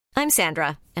I'm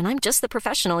Sandra, and I'm just the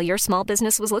professional your small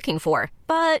business was looking for.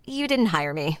 But you didn't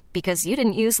hire me because you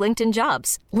didn't use LinkedIn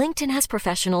Jobs. LinkedIn has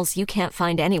professionals you can't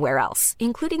find anywhere else,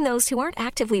 including those who aren't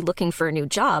actively looking for a new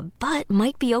job, but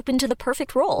might be open to the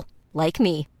perfect role, like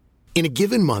me. In a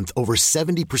given month, over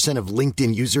 70% of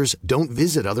LinkedIn users don't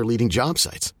visit other leading job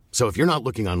sites. So if you're not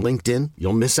looking on LinkedIn,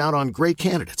 you'll miss out on great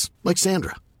candidates like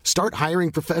Sandra. Start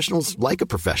hiring professionals like a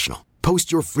professional.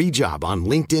 Post your free job on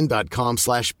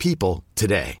linkedin.com/people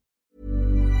today.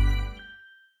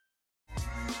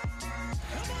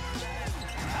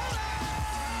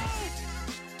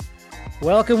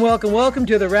 Welcome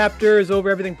to the Raptors Over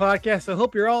Everything podcast. I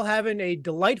hope you're all having a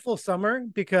delightful summer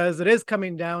because it is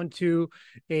coming down to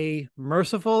a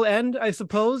merciful end, I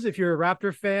suppose. If you're a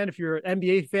Raptor fan, if you're an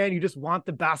NBA fan, you just want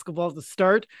the basketball to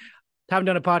start. Haven't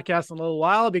done a podcast in a little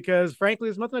while because, frankly,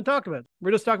 there's nothing to talk about.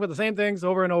 We're just talking about the same things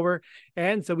over and over.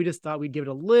 And so we just thought we'd give it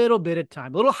a little bit of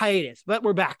time, a little hiatus, but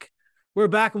we're back. We're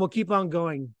back and we'll keep on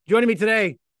going. Joining me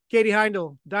today, Katie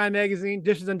Heindl, Dime Magazine,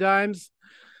 Dishes and Dimes.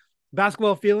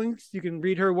 Basketball Feelings. You can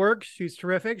read her work. She's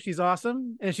terrific. She's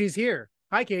awesome. And she's here.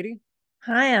 Hi, Katie.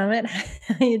 Hi, Amit.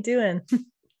 How you doing?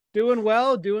 Doing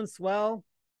well, doing swell.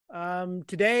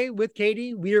 Today with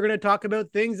Katie, we are going to talk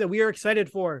about things that we are excited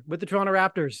for with the Toronto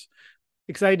Raptors.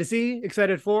 Excited to see,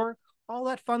 excited for, all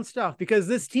that fun stuff. Because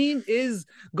this team is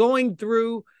going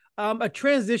through a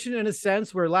transition in a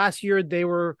sense where last year they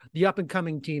were the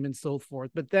up-and-coming team and so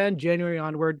forth. But then January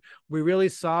onward, we really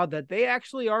saw that they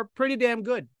actually are pretty damn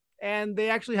good. And they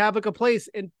actually have like a place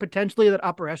in potentially that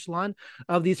upper echelon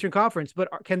of the Eastern Conference. But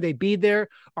can they be there?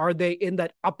 Are they in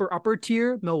that upper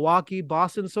tier, Milwaukee,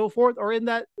 Boston, so forth, or in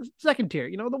that second tier,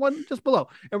 the one just below?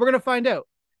 And we're going to find out.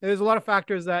 There's a lot of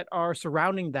factors that are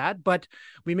surrounding that, but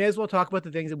we may as well talk about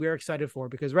the things that we're excited for,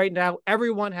 because right now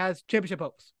everyone has championship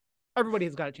hopes. Everybody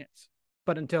has got a chance.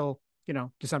 But until,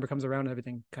 December comes around,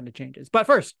 everything kind of changes. But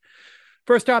first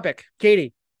topic,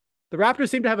 Katie, the Raptors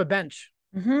seem to have a bench.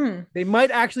 Mm-hmm. They might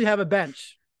actually have a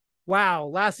bench. Wow.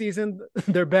 Last season,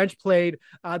 their bench played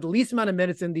the least amount of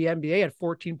minutes in the NBA at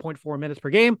 14.4 minutes per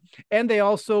game. And they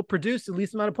also produced the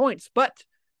least amount of points. But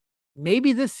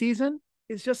maybe this season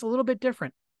is just a little bit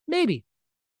different. Maybe.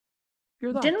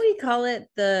 Didn't we call it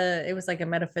it was like a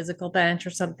metaphysical bench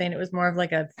or something? It was more of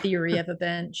like a theory of a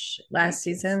bench last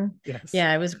season. Yes.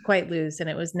 Yeah, it was quite loose and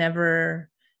it was never...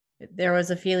 There was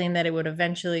a feeling that it would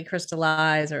eventually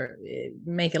crystallize or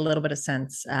make a little bit of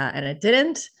sense, and it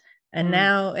didn't. And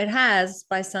now it has,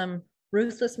 by some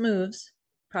ruthless moves,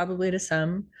 probably to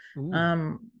some.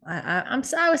 I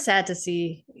was sad to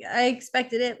see. I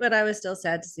expected it, but I was still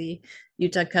sad to see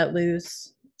Utah cut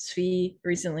loose. Svi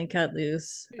recently cut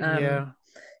loose.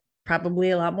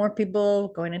 Probably a lot more people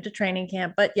going into training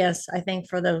camp. But yes, I think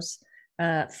for those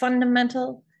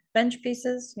fundamental bench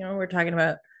pieces, we're talking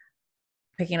about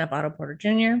picking up Otto Porter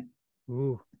Jr.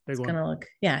 Ooh, big one.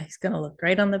 He's gonna look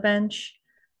great on the bench.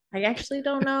 I actually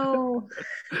don't know.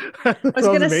 That was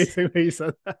amazing when you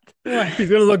said that. What?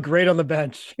 He's gonna look great on the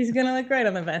bench. He's gonna look great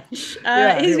on the bench.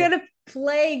 He's gonna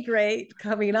play great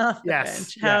coming off the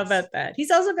bench. How about that? He's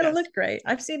also gonna look great.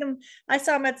 I've seen him. I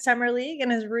saw him at Summer League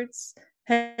and his roots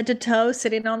head to toe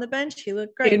sitting on the bench. He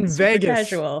looked great in Vegas.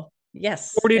 Casual.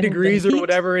 Yes. 40 degrees or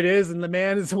whatever it is. And the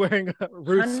man is wearing a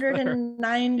Roots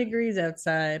 109 degrees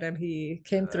outside. And he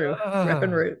came through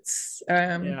repping Roots.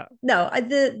 No,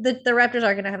 the Raptors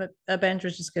are going to have a bench,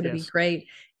 which is going to be great.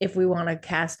 If we want to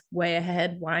cast way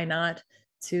ahead, why not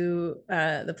to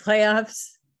the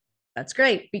playoffs? That's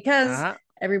great because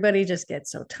everybody just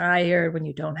gets so tired when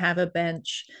you don't have a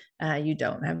bench. You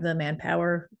don't have the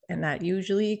manpower, and that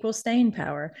usually equals staying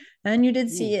power. And you did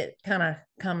see it kind of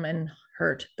come and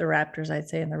hurt the Raptors, I'd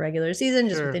say, in the regular season,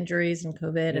 just with injuries and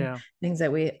COVID and things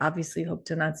that we obviously hope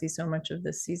to not see so much of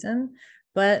this season.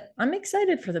 But I'm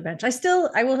excited for the bench.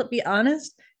 I will be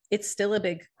honest, it's still a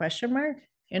big question mark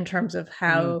in terms of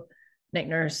how Nick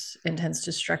Nurse intends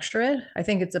to structure it. I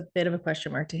think it's a bit of a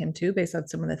question mark to him too, based on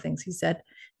some of the things he said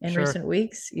in recent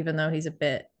weeks, even though he's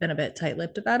been a bit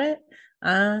tight-lipped about it.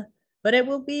 But it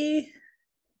will be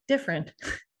different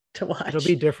to watch. It'll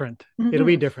be different. It'll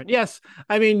be different. Yes.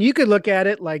 I mean, you could look at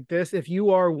it like this. If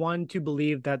you are one to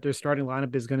believe that their starting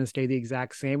lineup is going to stay the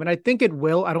exact same, and I think it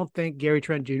will. I don't think Gary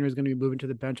Trent Jr. is going to be moving to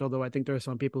the bench, although I think there are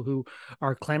some people who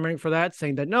are clamoring for that,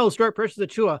 saying that, no, start Precious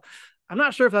Achiuwa. I'm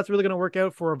not sure if that's really going to work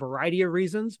out for a variety of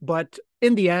reasons, but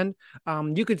in the end,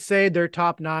 you could say their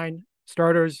top 9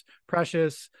 starters: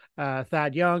 Precious,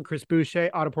 Thad Young, Chris Boucher,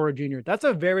 Otto Porter Jr. That's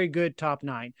a very good top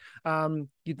 9.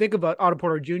 You think about Otto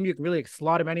Porter Jr., you can really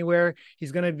slot him anywhere.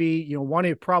 He's going to be,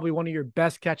 probably one of your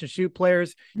best catch and shoot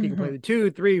players. He can play the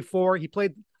 2, 3, 4. He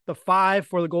played the 5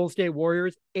 for the Golden State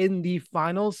Warriors in the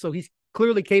finals. So he's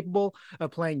clearly capable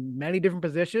of playing many different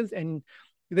positions, and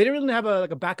they didn't really have a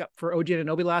backup for OG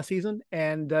Anunoby last season,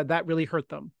 and that really hurt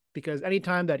them because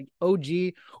anytime that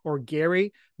OG or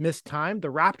Gary missed time, the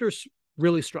Raptors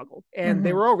really struggled, and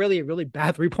they were already a really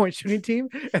bad 3-point shooting team,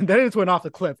 and then it just went off the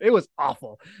cliff. It was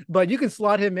awful. But you can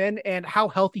slot him in, and how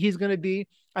healthy he's going to be,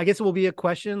 I guess it will be a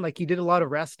question. Like, he did a lot of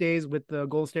rest days with the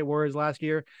Golden State Warriors last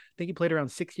year. I think he played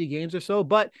around 60 games or so,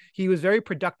 but he was very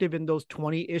productive in those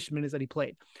 20-ish minutes that he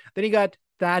played. Then he got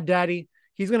Thad Daddy.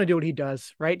 He's going to do what he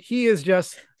does, right? He is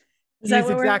just Is that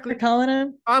what we're calling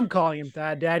him? I'm calling him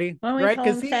Thad Daddy. Why don't we call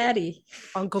him Thaddy?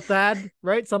 Uncle Thad,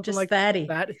 right? Something just like Thaddy.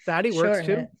 Thaddy works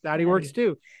too. Thaddy works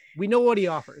too. We know what he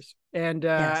offers. And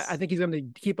Yes. I think he's going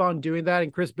to keep on doing that.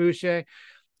 And Chris Boucher,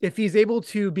 if he's able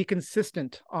to be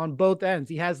consistent on both ends,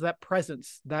 he has that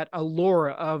presence, that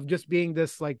allure of just being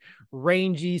this like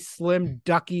rangy, slim,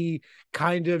 ducky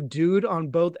kind of dude on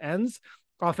both ends.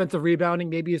 Offensive rebounding,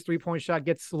 maybe his 3-point shot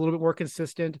gets a little bit more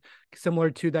consistent,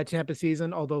 similar to that Tampa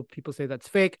season, although people say that's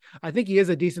fake. I think he is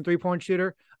a decent 3-point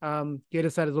shooter. He had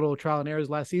his little trial and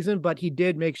errors last season, but he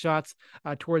did make shots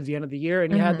towards the end of the year,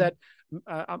 and he had that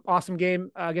awesome game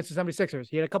against the 76ers.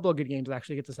 He had a couple of good games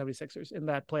actually against the 76ers in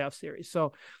that playoff series.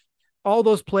 So all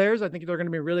those players, I think they're going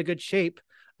to be in really good shape.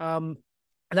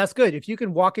 And that's good. If you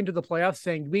can walk into the playoffs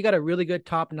saying we got a really good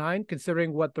top 9,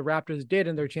 considering what the Raptors did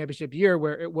in their championship year,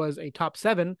 where it was a top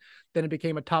 7, then it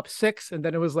became a top 6, and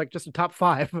then it was like just a top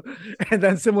 5. And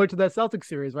then similar to that Celtics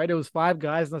series, right? It was 5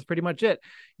 guys, and that's pretty much it.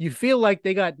 You feel like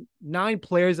they got 9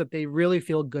 players that they really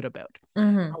feel good about.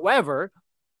 However,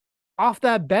 off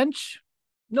that bench,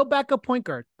 no backup point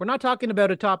guard. We're not talking about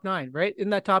a top 9, right? In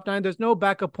that top 9, there's no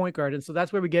backup point guard. And so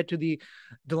that's where we get to the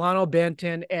Delano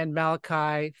Banton and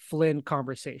Malachi Flynn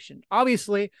conversation.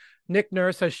 Obviously, Nick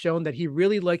Nurse has shown that he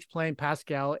really likes playing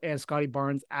Pascal and Scotty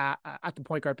Barnes at the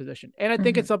point guard position. And I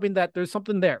think it's something that there's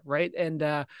something there, right?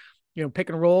 And, pick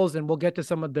and rolls, and we'll get to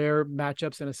some of their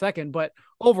matchups in a second. But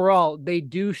overall, they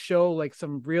do show like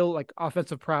some real like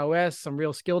offensive prowess, some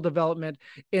real skill development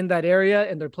in that area.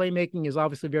 And their playmaking is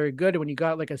obviously very good. And when you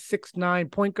got like a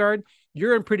 6'9" point guard,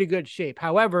 you're in pretty good shape.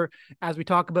 However, as we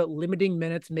talk about limiting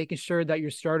minutes, making sure that your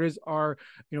starters are,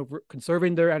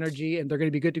 conserving their energy and they're going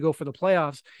to be good to go for the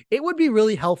playoffs, it would be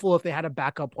really helpful if they had a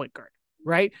backup point guard.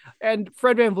 Right. And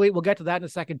Fred VanVleet, we'll get to that in a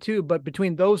second too. But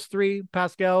between those 3,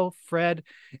 Pascal, Fred,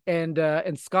 and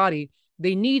Scotty,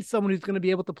 they need someone who's going to be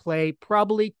able to play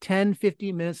probably 10,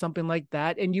 15 minutes, something like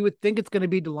that. And you would think it's going to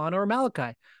be Delano or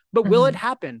Malachi. But will it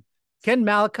happen? Can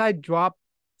Malachi drop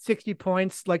 60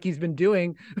 points like he's been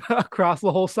doing across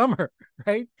the whole summer?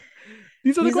 Right.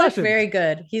 These are the questions. Looked very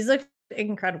good. He's looked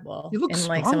incredible. He looks in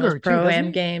like some of those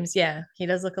pro-am games. Yeah, he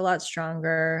does look a lot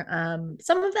stronger.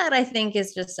 Some of that I think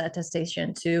is just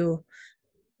attestation to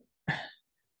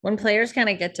when players kind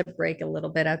of get to break a little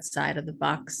bit outside of the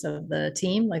box of the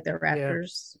team, like the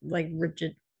Raptors, like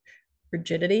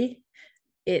rigidity,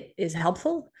 it is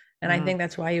helpful. And I think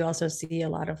that's why you also see a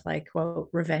lot of like, quote,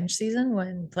 revenge season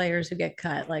when players who get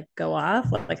cut like go off.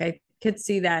 Like I could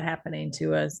see that happening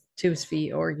to us, to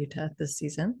Svi or Utah this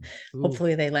season. Ooh.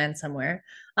 Hopefully they land somewhere.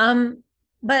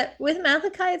 But with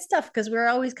Malachi, it's tough because we're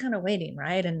always kind of waiting,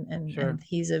 right? And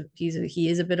he is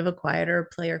a bit of a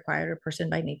quieter person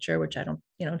by nature, which I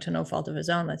don't, to no fault of his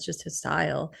own. That's just his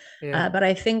style. Yeah. But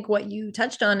I think what you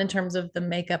touched on in terms of the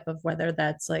makeup of whether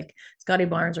that's like Scotty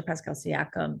Barnes or Pascal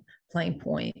Siakam playing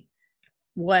point,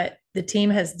 what the team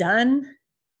has done,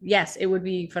 yes, it would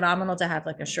be phenomenal to have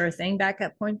like a sure thing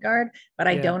backup point guard, but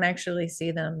I don't actually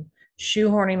see them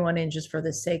shoehorning one in just for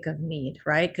the sake of need,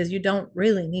 right? Because you don't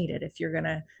really need it if you're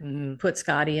gonna put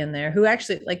Scotty in there, who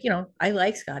actually, like, I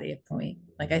like Scotty at point.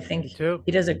 Like, I think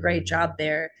he does a great job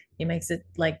there. He makes it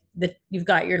like you've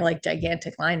got your like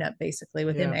gigantic lineup basically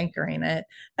with him anchoring it.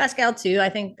 Pascal too. I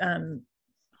think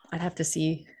I'd have to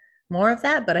see more of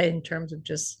that, but in terms of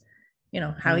just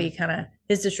how he kind of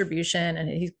his distribution, and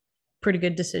he's pretty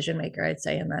good decision maker, I'd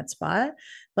say, in that spot.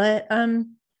 But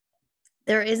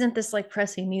there isn't this like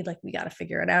pressing need, like we got to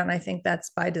figure it out. And I think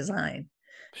that's by design,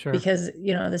 because,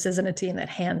 this isn't a team that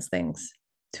hands things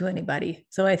to anybody.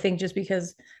 So I think just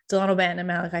because Delano Banton and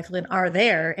Malachi Flynn are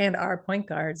there and are point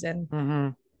guards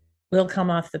and will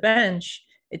come off the bench,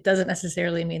 it doesn't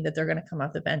necessarily mean that they're going to come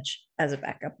off the bench as a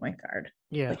backup point guard.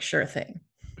 Yeah. Like, sure thing.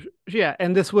 Yeah,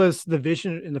 and this was the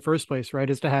vision in the first place, right?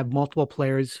 Is to have multiple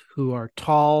players who are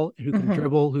tall, who can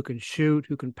dribble, who can shoot,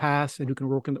 who can pass, and who can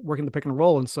work in the pick and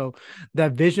roll. And so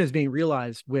that vision is being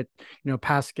realized with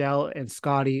Pascal and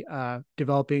Scottie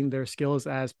developing their skills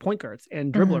as point guards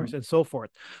and dribblers and so forth.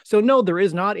 So no, there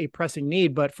is not a pressing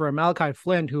need, but for Malachi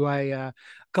Flynn, who I a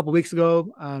couple of weeks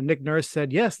ago, Nick Nurse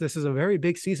said, yes, this is a very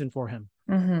big season for him.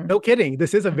 No kidding.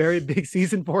 This is a very big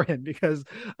season for him because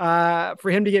for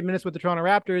him to get minutes with the Toronto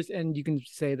Raptors, and you can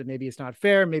say that maybe it's not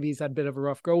fair. Maybe he's had a bit of a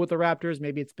rough go with the Raptors.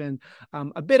 Maybe it's been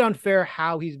a bit unfair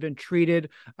how he's been treated,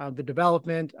 the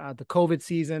development, the COVID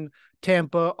season,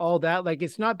 Tampa, all that. Like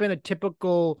it's not been a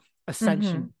typical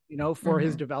ascension, for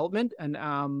his development.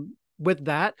 And with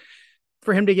that,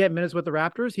 for him to get minutes with the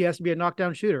Raptors, he has to be a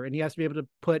knockdown shooter and he has to be able to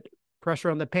put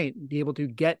pressure on the paint, be able to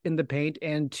get in the paint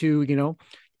and to,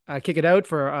 kick it out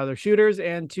for other shooters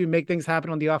and to make things happen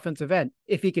on the offensive end.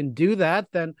 If he can do that,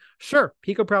 then sure,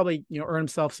 he could probably, earn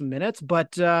himself some minutes,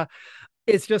 but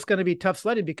it's just going to be tough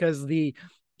sledding because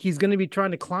he's going to be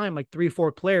trying to climb like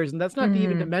 3-4 players. And that's not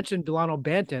even to mention Delano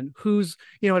Banton, who's,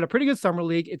 in a pretty good summer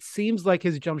league. It seems like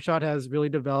his jump shot has really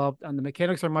developed and the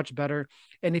mechanics are much better.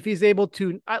 And if he's able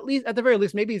to, at the very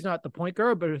least, maybe he's not the point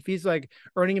guard, but if he's like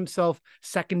earning himself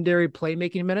secondary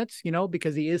playmaking minutes,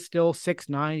 because he is still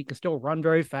 6'9", he can still run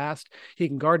very fast. He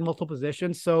can guard multiple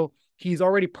positions. So he's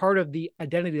already part of the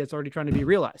identity that's already trying to be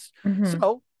realized.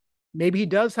 So maybe he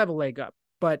does have a leg up.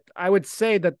 But I would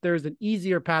say that there's an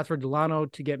easier path for Delano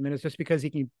to get minutes just because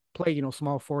he can play,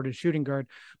 small forward and shooting guard.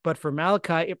 But for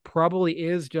Malachi, it probably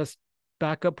is just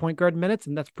backup point guard minutes.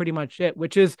 And that's pretty much it,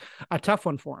 which is a tough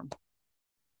one for him.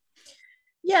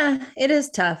 Yeah, it is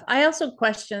tough. I also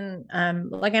question, I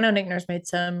know Nick Nurse made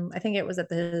I think it was at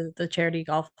the charity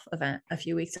golf event a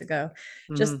few weeks ago,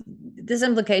 just this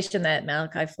implication that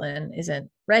Malachi Flynn isn't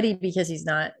ready because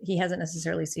he hasn't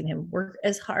necessarily seen him work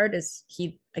as hard as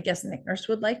I guess Nick Nurse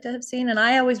would like to have seen. And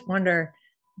I always wonder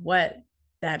what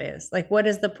that is. Like, what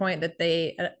is the point that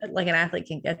they, like an athlete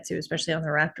can get to, especially on the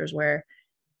Raptors where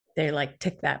they like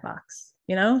tick that box,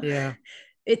 Yeah.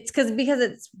 It's because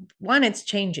it's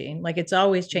changing. Like it's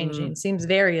always changing. Seems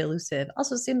very elusive.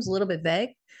 Also seems a little bit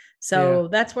vague. So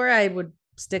that's where I would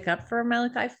stick up for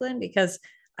Malachi Flynn because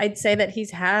I'd say that he's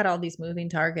had all these moving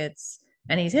targets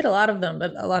and he's hit a lot of them,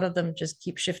 but a lot of them just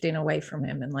keep shifting away from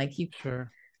him. And like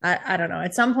I don't know.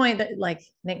 At some point that like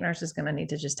Nick Nurse is going to need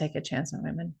to just take a chance on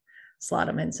him and slot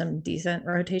him in some decent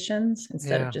rotations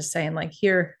instead of just saying like,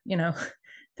 here,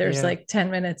 there's like 10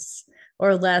 minutes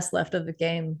or less left of the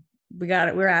game.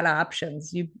 We're out of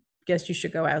options. You guess you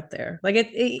should go out there.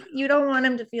 Like you don't want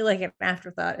him to feel like an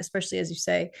afterthought, especially as you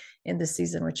say in this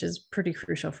season, which is pretty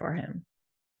crucial for him.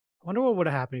 I wonder what would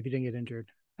have happened if he didn't get injured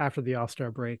after the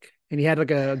All-Star break. And he had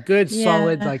like a good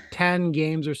solid, like 10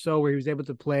 games or so where he was able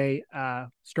to play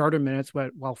starter minutes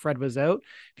while Fred was out.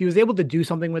 If he was able to do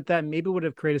something with that, maybe it would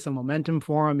have created some momentum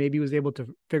for him. Maybe he was able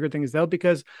to figure things out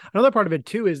because another part of it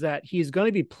too, is that he's going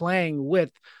to be playing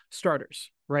with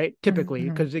starters, right? Typically,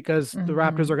 because the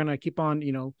Raptors are going to keep on,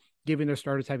 giving their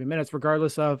starters heavy minutes,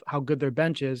 regardless of how good their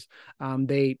bench is.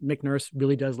 Nick Nurse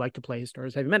really does like to play his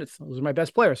starters heavy minutes. Those are my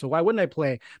best players. So why wouldn't I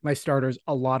play my starters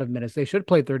a lot of minutes? They should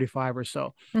play 35 or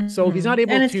so. So if he's not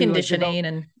able and it's to conditioning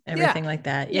and everything like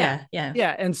that. Yeah.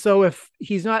 And so if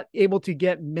he's not able to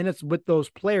get minutes with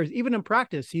those players, even in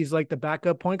practice, he's like the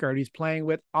backup point guard. He's playing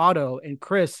with Otto and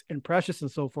Chris and Precious and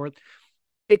so forth.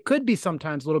 It could be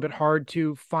sometimes a little bit hard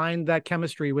to find that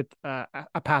chemistry with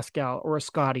a Pascal or a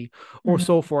Scottie or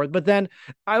so forth. But then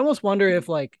I almost wonder if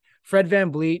like Fred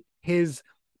VanVleet, his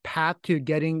path to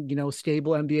getting,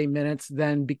 stable NBA minutes,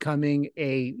 then becoming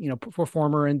a,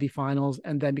 performer in the finals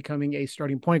and then becoming a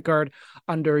starting point guard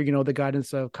under, the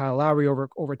guidance of Kyle Lowry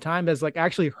over time has like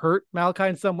actually hurt Malachi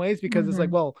in some ways because it's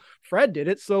like, well, Fred did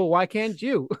it. So why can't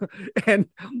you? And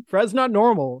Fred's not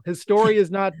normal. His story is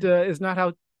not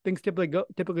how things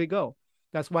typically go.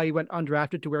 That's why he went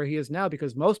undrafted to where he is now,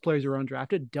 because most players who are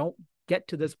undrafted don't get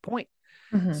to this point.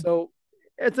 So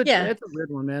it's a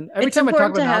weird one, man. Every time I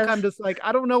talk about Malcolm, I'm just like,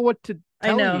 I don't know what to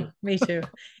tell you. I know, me too.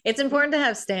 It's important to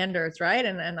have standards, right?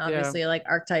 And obviously like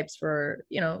archetypes for,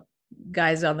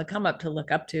 guys on the come up to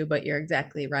look up to, but you're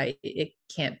exactly right. It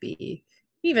can't be,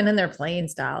 even in their playing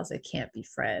styles, it can't be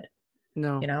Fred.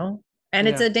 No. And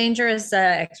it's a dangerous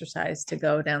exercise to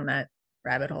go down that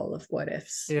rabbit hole of what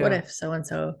ifs. What if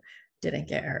so-and-so didn't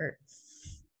get hurt?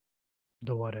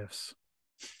 The what ifs.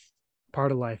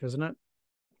 Part of life, isn't it?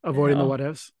 Avoiding the what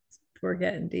ifs. We're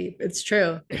getting deep. It's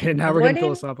true. And now we're getting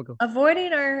philosophical.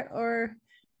 Avoiding or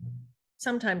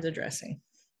sometimes addressing.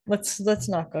 let's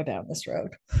not go down this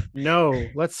road. No,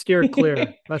 let's steer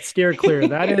clear. Let's steer clear.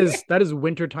 That is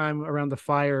wintertime around the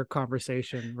fire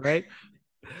conversation, right?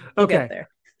 We'll get there.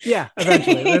 Yeah,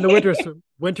 eventually. And the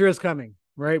winter is coming,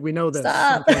 right? We know this.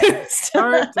 Stop.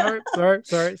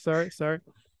 Sorry.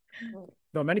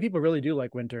 No, many people really do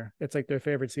like winter. It's like their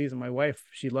favorite season. My wife,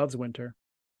 she loves winter.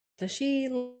 Does she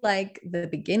like the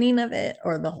beginning of it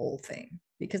or the whole thing?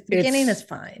 Because the beginning is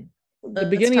fine. The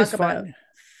beginning is fine.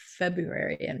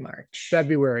 February and March.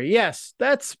 February. Yes,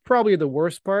 that's probably the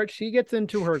worst part. She gets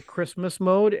into her Christmas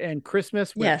mode, and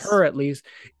Christmas with her, at least,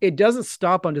 it doesn't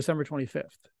stop on December 25th.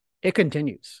 It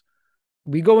continues.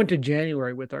 We go into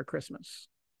January with our Christmas.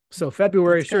 So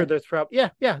February, sure, there's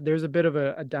probably, there's a bit of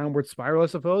a downward spiral, I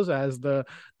suppose, as the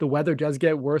weather does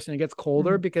get worse and it gets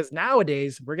colder, because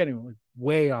nowadays we're getting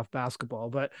way off basketball,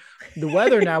 but the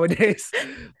weather nowadays,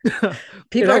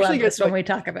 people actually love this when we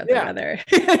talk about the weather.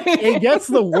 It gets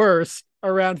the worst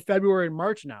around February and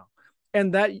March now.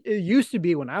 And that it used to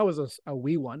be when I was a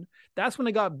wee one. That's when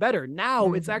it got better.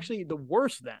 Now it's actually the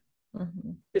worst then.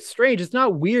 Mm-hmm. It's strange. It's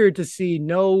not weird to see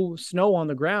no snow on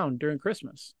the ground during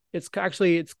Christmas. It's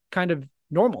kind of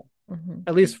normal,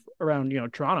 at least around,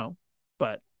 Toronto.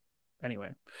 But anyway.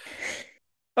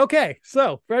 Okay.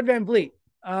 So Fred VanVleet,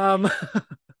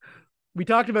 we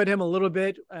talked about him a little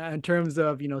bit in terms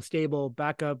of, stable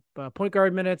backup point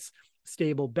guard minutes,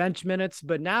 stable bench minutes.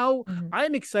 But now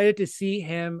I'm excited to see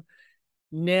him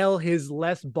nail his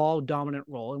less ball dominant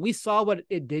role. And we saw what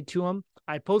it did to him.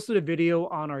 I posted a video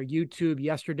on our YouTube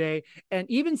yesterday, and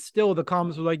even still the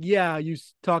comments were like, yeah, you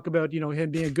talk about,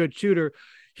 him being a good shooter.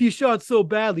 He shot so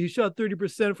badly. He shot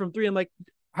 30% from three. I'm like,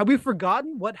 have we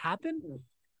forgotten what happened?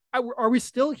 Are we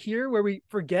still here where we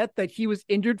forget that he was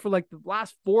injured for like the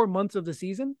last 4 months of the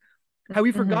season? Have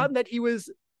we forgotten that he was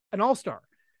an all-star?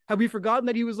 Have we forgotten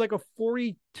that he was like a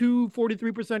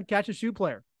 43% catch and shoot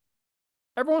player?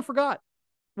 Everyone forgot.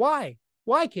 Why,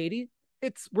 Katie?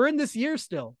 We're in this year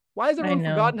still. Why has everyone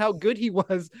forgotten how good he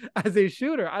was as a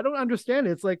shooter? I don't understand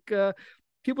it. It's like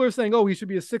people are saying, oh, he should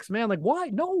be a sixth man. Like, why?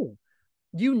 No,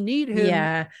 you need him.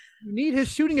 Yeah. You need his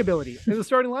shooting ability in the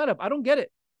starting lineup. I don't get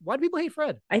it. Why do people hate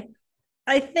Fred?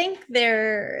 I think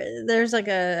there's like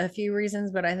a few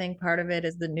reasons, but I think part of it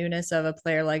is the newness of a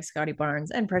player like Scottie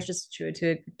Barnes and Precious Achiuwa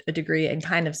to a degree, and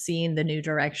kind of seeing the new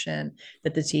direction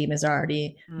that the team has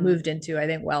already moved into, I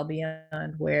think well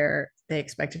beyond where they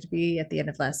expected to be at the end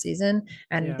of last season.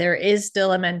 And there is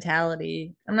still a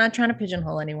mentality. I'm not trying to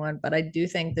pigeonhole anyone, but I do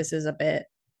think this is a bit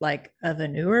like of a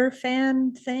newer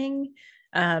fan thing.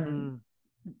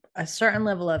 A certain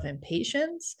level of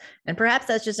impatience, and perhaps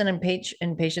that's just an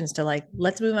impatience to like,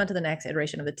 let's move on to the next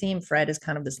iteration of the team. Fred is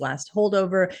kind of this last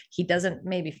holdover. He doesn't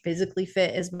maybe physically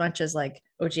fit as much as like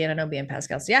OG Anunoby and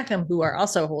Pascal Siakam, who are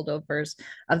also holdovers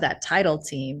of that title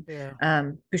team.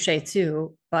 Boucher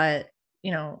too, but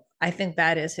I think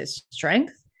that is his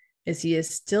strength, is he is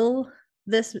still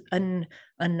this an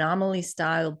anomaly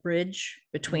style bridge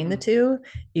between the two.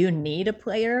 You need a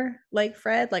player like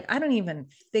Fred. Like, I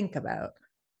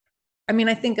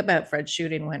think about Fred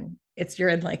shooting when you're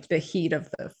in like the heat of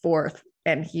the fourth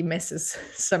and he misses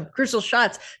some crucial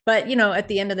shots. But, at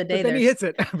the end of the day, then he hits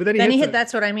it. But then he hits it.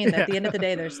 That's what I mean. At the end of the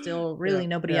day, there's still really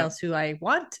nobody else who I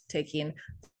want taking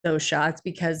those shots,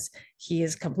 because he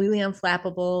is completely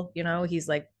unflappable. He's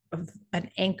like an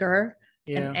anchor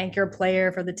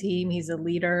player for the team. He's a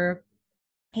leader.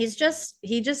 He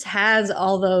just has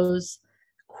all those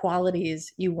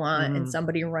qualities you want in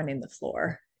somebody running the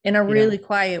floor in a really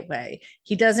quiet way.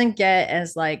 He doesn't get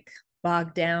as like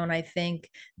bogged down, I think,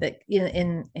 that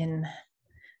in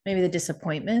maybe the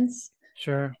disappointments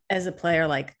as a player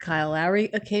like Kyle Lowry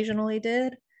occasionally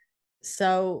did.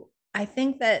 So I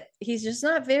think that he's just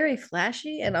not very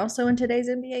flashy. And also in today's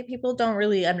NBA, people don't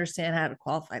really understand how to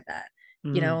qualify that.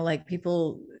 Like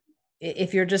people,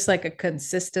 if you're just like a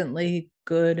consistently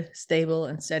good, stable,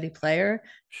 and steady player,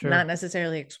 not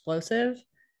necessarily explosive,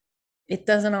 it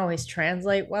doesn't always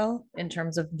translate well in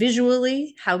terms of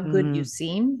visually how good you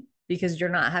seem, because you're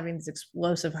not having these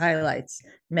explosive highlights,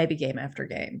 maybe game after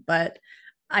game. But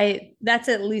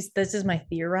this is my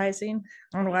theorizing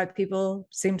on why people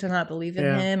seem to not believe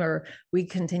in him, or we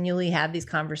continually have these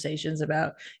conversations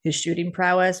about his shooting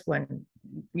prowess when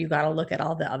you got to look at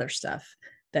all the other stuff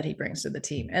that he brings to the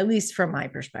team, at least from my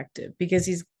perspective, because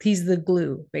he's the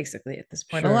glue basically at this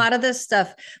point. A lot of this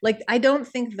stuff, like, I don't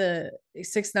think the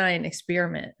 6ix9ine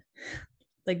experiment,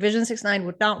 like Vision 6ix9ine,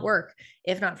 would not work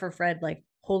if not for Fred, like,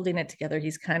 holding it together.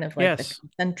 He's kind of like the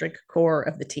concentric core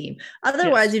of the team.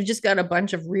 Otherwise, you've just got a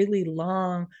bunch of really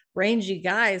long, rangy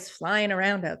guys flying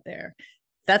around out there.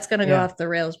 That's going to go off the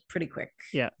rails pretty quick.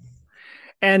 Yeah.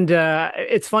 And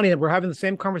it's funny that we're having the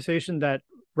same conversation that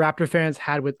Raptor fans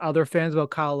had with other fans about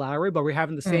Kyle Lowry, but we're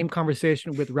having the same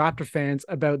conversation with Raptor fans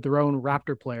about their own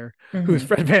Raptor player, who's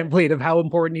Fred VanVleet, of how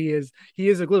important he is. He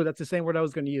is a glue. That's the same word I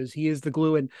was going to use. He is the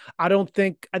glue. And I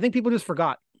think people just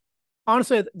forgot.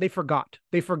 Honestly, they forgot.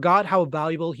 They forgot how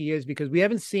valuable he is, because we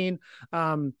haven't seen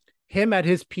him at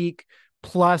his peak,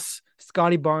 plus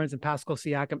Scottie Barnes and Pascal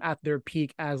Siakam at their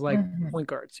peak as like point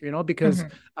guards, because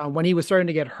when he was starting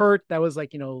to get hurt, that was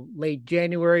like, late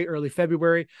January, early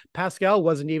February. Pascal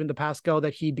wasn't even the Pascal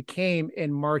that he became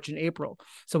in March and April.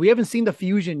 So we haven't seen the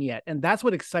fusion yet. And that's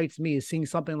what excites me, is seeing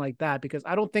something like that, because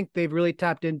I don't think they've really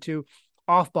tapped into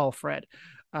off-ball Fred,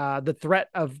 the threat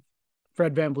of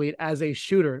Fred VanVleet as a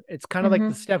shooter. It's kind of like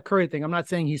the Steph Curry thing. I'm not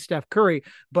saying he's Steph Curry,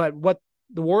 but what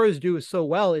the Warriors do is so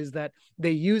well is that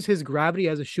they use his gravity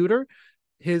as a shooter,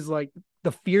 his like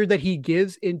the fear that he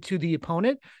gives into the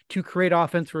opponent, to create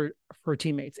offense for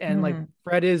teammates. And like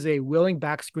Fred is a willing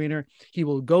back screener. He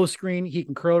will go screen. He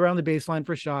can curl around the baseline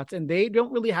for shots. And they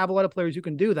don't really have a lot of players who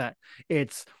can do that.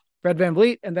 It's Fred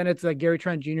VanVleet, and then it's like Gary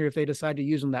Trent Jr. if they decide to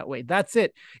use him that way. That's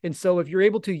it. And so if you're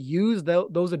able to use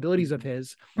those abilities of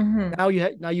his, now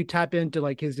you tap into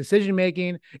like his decision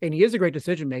making, and he is a great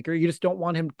decision maker. You just don't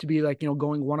want him to be like,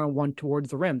 going one-on-one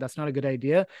towards the rim. That's not a good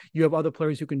idea. You have other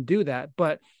players who can do that.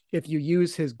 But if you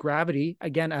use his gravity,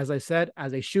 again, as I said,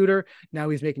 as a shooter, now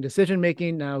he's making decision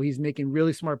making. Now he's making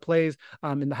really smart plays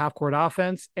in the half court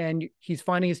offense, and he's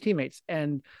finding his teammates.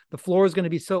 And the floor is going to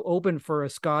be so open for a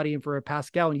Scottie and for a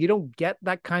Pascal, and you don't get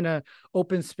that kind of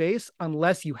open space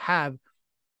unless you have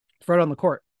Fred on the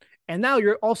court. And now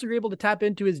you're able to tap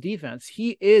into his defense.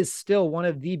 He is still one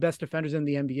of the best defenders in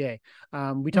the NBA.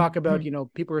 We talk about,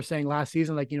 people were saying last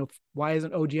season, like, why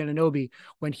isn't OG Anunoby,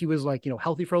 when he was like,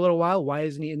 healthy for a little while, why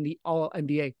isn't he in the all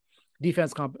NBA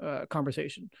defense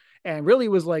conversation? And really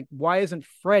was like, why isn't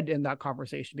Fred in that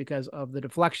conversation? Because of the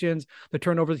deflections, the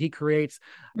turnovers he creates,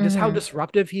 just how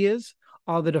disruptive he is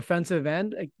on the defensive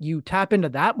end. You tap into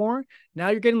that more. Now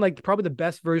you're getting like probably the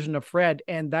best version of Fred.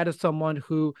 And that is someone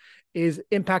who is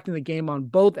impacting the game on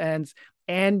both ends.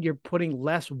 And you're putting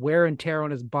less wear and tear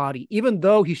on his body, even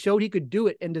though he showed he could do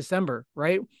it in December,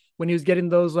 right? When he was getting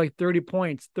those like 30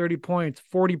 points,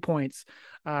 40 points,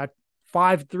 5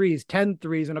 threes, 10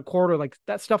 threes in a quarter, like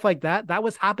that stuff like that. That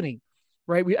was happening,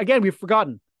 right? We've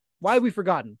forgotten. Why have we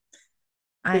forgotten?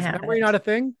 Is memory not a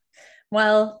thing?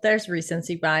 Well, there's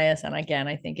recency bias. And again,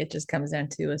 I think it just comes down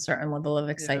to a certain level of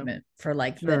excitement for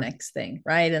like the next thing,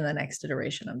 right? And the next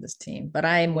iteration of this team. But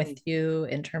I'm with you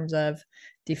in terms of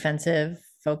defensive,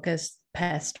 focused,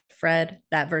 pest Fred,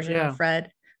 that version of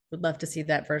Fred. Would love to see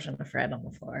that version of Fred on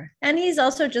the floor. And he's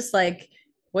also just like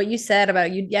what you said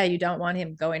about you. Yeah, you don't want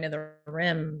him going to the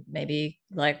rim, maybe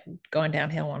like going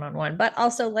downhill one-on-one, but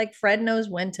also like Fred knows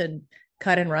when to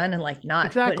cut and run and like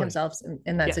not put himself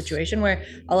in that situation where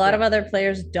a lot of other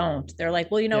players don't. They're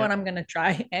like, well, you know what, I'm going to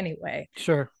try anyway.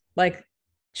 Sure. Like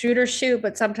shooters shoot,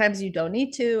 but sometimes you don't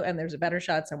need to, and there's a better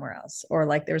shot somewhere else. Or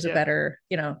like there's a better,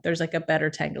 there's like a better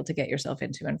tangle to get yourself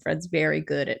into. And Fred's very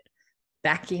good at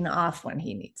backing off when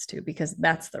he needs to, because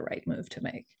that's the right move to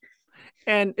make.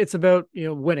 And it's about,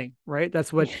 winning, right?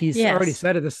 That's what he's already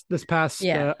said at this past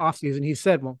offseason. He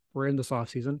said, well, we're in this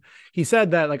offseason. He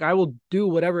said that, like, I will do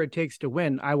whatever it takes to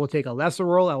win. I will take a lesser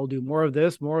role. I will do more of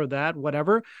this, more of that,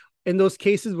 whatever. In those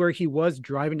cases where he was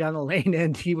driving down the lane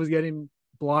and he was getting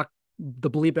blocked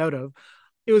the bleep out of,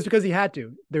 it was because he had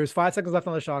to. There was 5 seconds left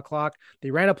on the shot clock.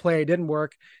 They ran a play. It didn't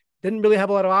work. Didn't really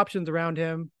have a lot of options around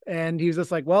him. And he was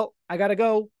just like, well, I got to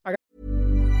go.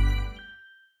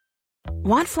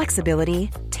 Want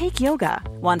flexibility? Take yoga.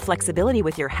 Want flexibility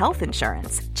with your health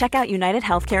insurance? Check out United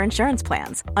Healthcare Insurance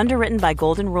Plans. Underwritten by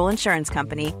Golden Rule Insurance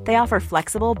Company, they offer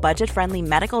flexible, budget-friendly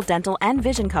medical, dental, and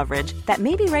vision coverage that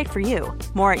may be right for you.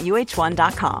 More at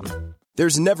UH1.com.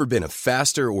 There's never been a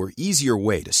faster or easier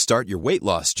way to start your weight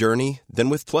loss journey than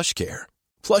with PlushCare.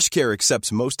 PlushCare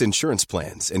accepts most insurance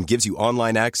plans and gives you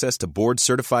online access to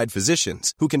board-certified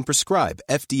physicians who can prescribe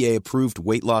FDA-approved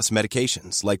weight loss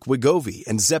medications like Wegovy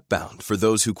and Zepbound for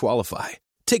those who qualify.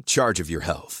 Take charge of your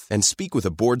health and speak with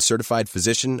a board-certified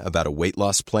physician about a weight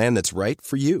loss plan that's right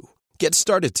for you. Get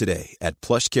started today at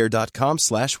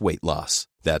plushcare.com/weight-loss.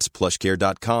 That's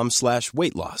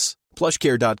plushcare.com/weight-loss.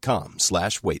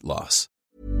 plushcare.com/weight-loss.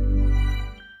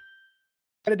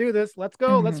 Gotta do this. Let's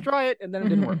go. Let's try it. And then it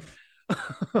didn't work.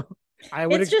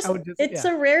 It's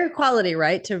a rare quality,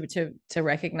 right? To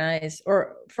recognize,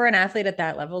 or for an athlete at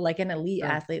that level, like an elite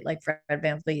athlete like Fred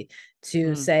VanVleet,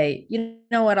 to say, you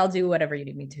know what, I'll do whatever you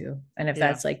need me to. And if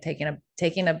that's like taking a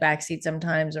backseat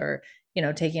sometimes, or,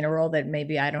 taking a role that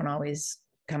maybe I don't always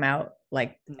come out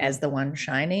like as the one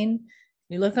shining,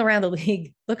 You look around the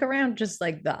league, look around just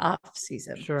like the off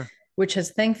season, sure, which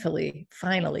has thankfully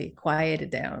finally quieted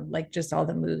down, like just all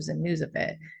the moves and news of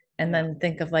it. And then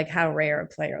think of like how rare a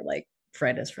player like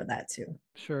Fred is for that too.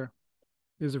 Sure.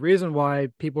 There's a reason why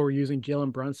people were using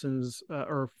Jalen Brunson's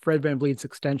or Fred VanVleet's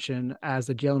extension as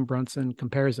the Jalen Brunson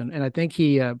comparison. And I think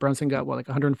Brunson got like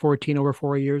 114 over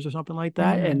 4 years or something like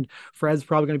that. And Fred's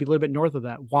probably going to be a little bit north of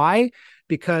that. Why?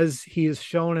 Because he has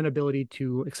shown an ability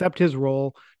to accept his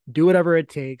role, do whatever it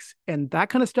takes. And that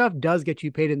kind of stuff does get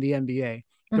you paid in the NBA.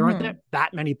 There aren't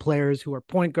that many players who are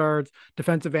point guards,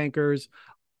 defensive anchors,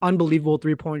 unbelievable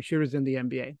 3-point shooters in the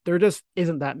NBA. There just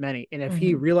isn't that many. And if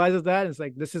he realizes that, it's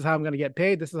like, this is how I'm going to get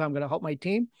paid. This is how I'm going to help my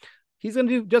team. He's going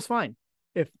to do just fine.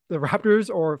 If the Raptors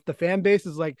or if the fan base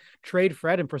is like, trade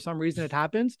Fred, and for some reason it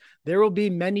happens, there will be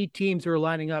many teams who are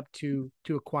lining up to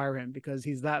acquire him because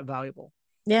he's that valuable.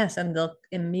 Yes. And they'll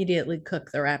immediately cook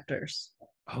the Raptors.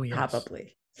 Oh, yes.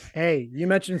 Probably. Hey, you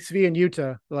mentioned Svi and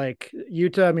Utah. Like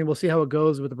Utah, I mean, we'll see how it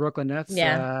goes with the Brooklyn Nets.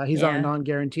 Yeah. He's on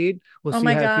non-guaranteed. We'll see. Oh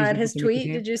my God, his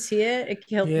tweet, did you see it? It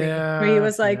killed me. Where he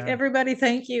was like, everybody,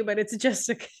 thank you, but it's just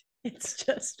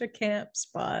a camp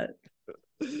spot.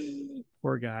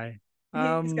 Poor guy.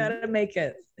 He's got to make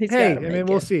it.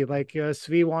 We'll see. Like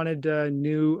Svi wanted a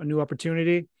new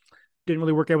opportunity. Didn't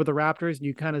really work out with the Raptors. And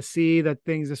you kind of see that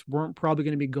things just weren't probably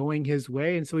going to be going his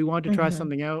way. And so he wanted to try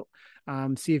something out,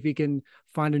 see if he can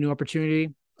find a new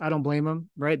opportunity. I don't blame him,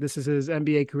 right? This is his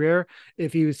NBA career.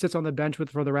 If he sits on the bench for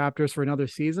the Raptors for another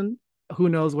season, who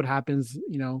knows what happens,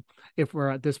 if we're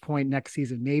at this point next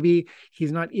season. Maybe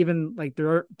he's not even like, there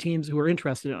are teams who are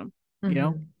interested in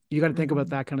him, you got to think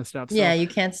about that kind of stuff. So, yeah, you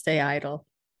can't stay idle.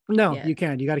 No, you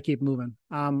can't. You got to keep moving.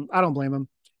 I don't blame him.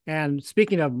 And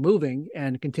speaking of moving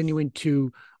and continuing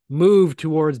to move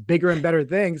towards bigger and better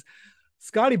things,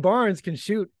 Scottie Barnes can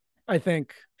shoot, I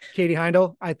think, Katie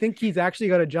Heindel. I think he's actually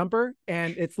got a jumper,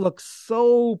 and it looks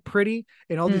so pretty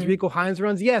in all these Rico Hines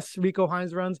runs. Yes, Rico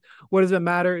Hines runs. What does it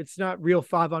matter? It's not real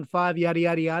 5-on-5, yada,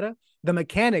 yada, yada. The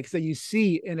mechanics that you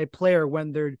see in a player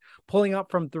when they're pulling up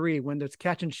from three, when there's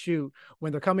catch and shoot,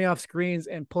 when they're coming off screens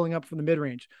and pulling up from the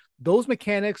mid-range, those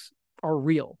mechanics are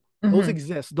real. Those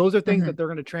exist. Those are things that they're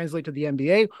going to translate to the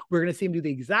NBA. We're going to see him do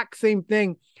the exact same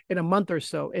thing in a month or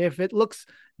so. If it looks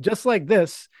just like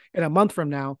this in a month from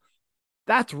now,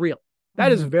 that's real.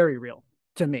 That is very real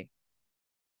to me.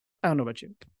 I don't know about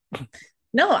you.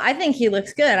 No, I think he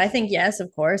looks good. I think, yes,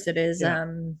 of course it is. Yeah.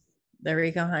 The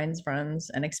Rico Hines runs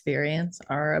and experience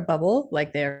are a bubble.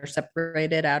 Like they're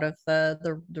separated out of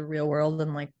the real world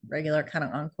and like regular kind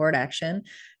of on-court action.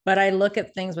 But I look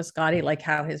at things with Scottie, like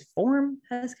how his form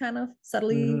has kind of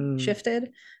subtly shifted.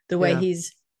 The way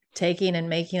he's taking and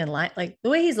making and like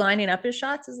the way he's lining up his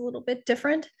shots is a little bit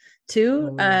different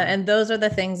too. And those are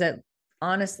the things that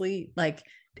honestly, like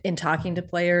in talking to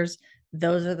players,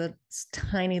 those are the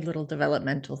tiny little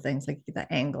developmental things, like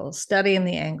the angles, studying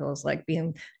the angles, like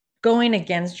going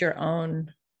against your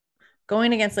own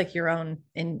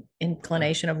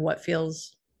inclination of what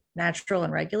feels natural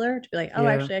and regular, to be like, oh,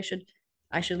 actually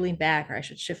I should lean back, or I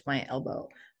should shift my elbow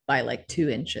by like 2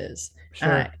 inches.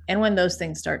 Sure. And when those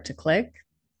things start to click,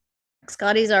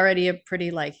 Scottie's already a pretty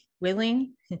like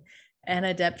willing and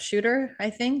adept shooter,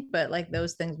 I think, but like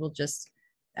those things will just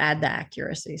add the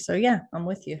accuracy. So yeah, I'm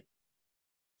with you.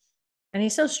 And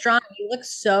he's so strong. He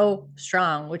looks so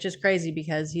strong, which is crazy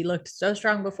because he looked so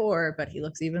strong before, but he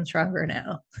looks even stronger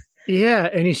now. Yeah,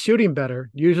 and he's shooting better.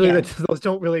 Usually those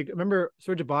don't really. Remember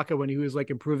Serge Ibaka when he was like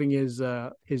improving his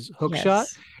hook shot,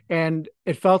 and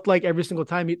it felt like every single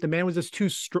time the man was just too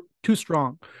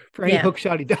strong for any hook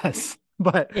shot he does.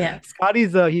 But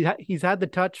Scottie's he's had the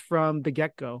touch from the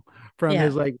get-go, from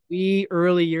his like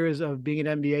early years of being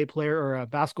an NBA player or a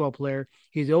basketball player.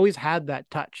 He's always had that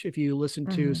touch. If you listen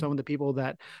to some of the people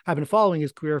that have been following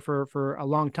his career for a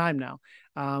long time now,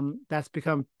 that's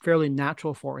become fairly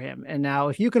natural for him. And now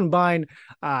if you combine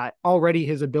already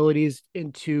his abilities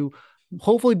into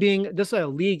hopefully being just a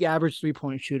league average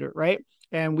 3-point shooter, right?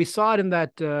 And we saw it in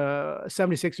that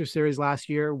 76ers series last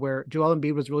year where Joel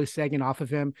Embiid was really sagging off of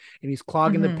him and he's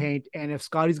clogging the paint. And if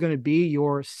Scottie's going to be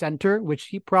your center, which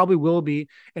he probably will be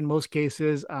in most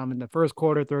cases in the first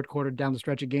quarter, third quarter, down the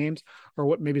stretch of games, or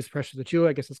what maybe it's pressure to two,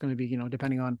 I guess it's going to be,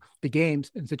 depending on the games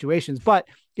and situations. But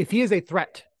if he is a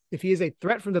threat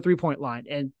from the 3-point line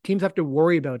and teams have to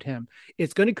worry about him,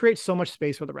 it's going to create so much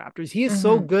space for the Raptors. He is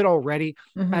so good already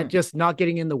at just not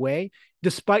getting in the way,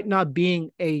 despite not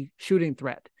being a shooting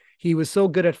threat. He was so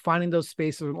good at finding those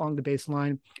spaces along the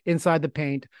baseline, inside the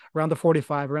paint, around the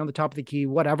 45, around the top of the key,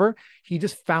 whatever. He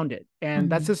just found it. And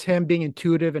that's just him being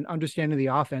intuitive and understanding the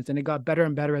offense. And it got better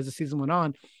and better as the season went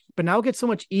on. But now it gets so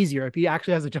much easier if he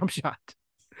actually has a jump shot.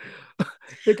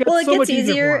 It gets it so gets much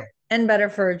easier and better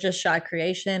for just shot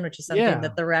creation, which is something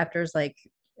that the Raptors like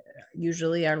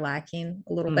usually are lacking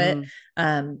a little bit.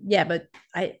 But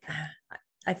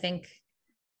I think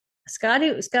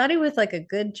Scotty with like a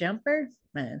good jumper,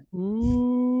 man.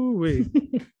 Ooh-wee.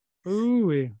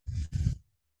 Ooh-wee.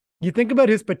 You think about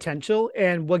his potential,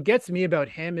 and what gets me about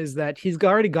him is that he's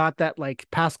already got that like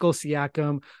Pascal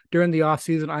Siakam during the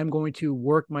offseason. I'm going to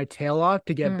work my tail off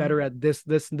to get better at this,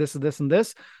 and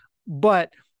this.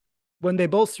 But when they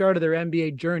both started their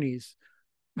NBA journeys,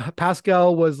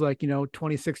 Pascal was like,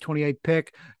 26, 28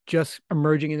 pick, just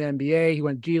emerging in the NBA. He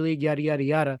went G League, yada, yada,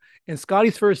 yada. In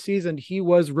Scotty's first season, he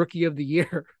was rookie of the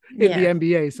year in the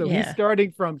NBA. So he's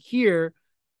starting from here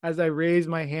as I raise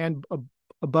my hand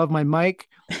above my mic,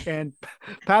 and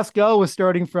Pascal was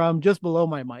starting from just below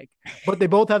my mic, but they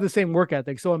both have the same work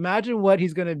ethic. So imagine what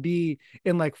he's going to be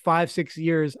in like 5-6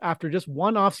 years after just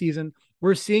one off season.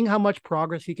 We're seeing how much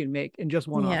progress he can make in just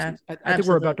one off season. I think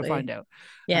we're about to find out.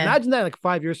 Imagine that like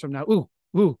 5 years from now.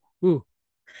 Ooh.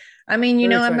 I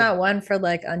mean, I'm not one for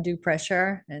like undue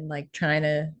pressure and like trying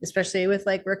to, especially with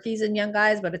like rookies and young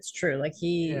guys, but it's true. Like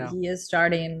he is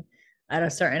starting at a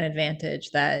certain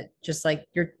advantage that just like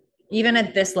you're, even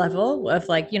at this level of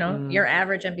like, your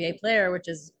average NBA player, which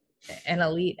is an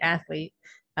elite athlete,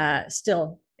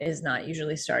 still is not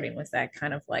usually starting with that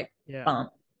kind of like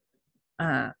bump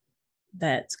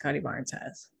that Scotty Barnes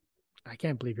has. I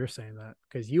can't believe you're saying that,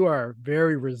 because you are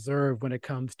very reserved when it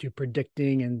comes to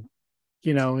predicting and,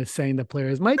 saying the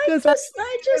players might just.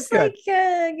 I just like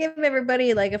give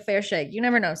everybody like a fair shake. You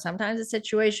never know. Sometimes it's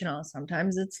situational.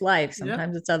 Sometimes it's life.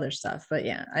 Sometimes it's other stuff. But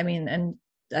yeah, I mean, and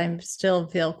I still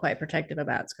feel quite protective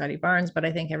about Scotty Barnes, but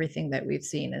I think everything that we've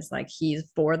seen is like he's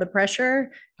for the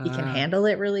pressure. He can handle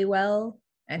it really well,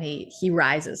 and he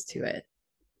rises to it.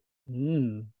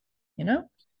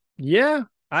 Yeah,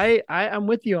 I'm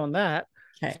with you on that.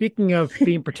 Okay. Speaking of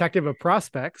being protective of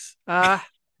prospects,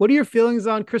 what are your feelings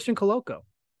on Christian Koloko?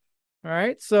 All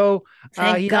right, so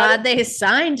thank God they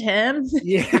signed him.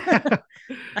 Yeah,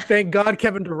 thank God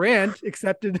Kevin Durant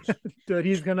accepted that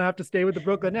he's going to have to stay with the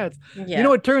Brooklyn Nets.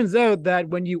 Yeah. It turns out that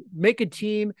when you make a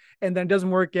team and then it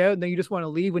doesn't work out, and then you just want to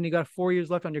leave when you got 4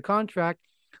 years left on your contract,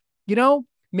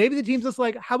 maybe the team's just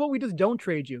like, how about we just don't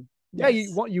trade you? Yes.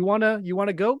 Yeah, you want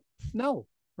to go? No,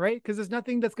 right? Because there's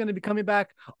nothing that's going to be coming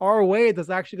back our way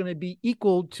that's actually going to be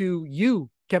equal to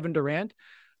you, Kevin Durant.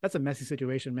 That's a messy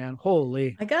situation, man.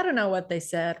 Holy. I got to know what they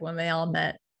said when they all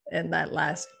met in that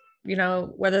last,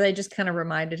 whether they just kind of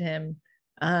reminded him,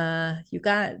 you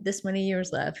got this many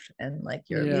years left and like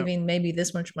you're leaving maybe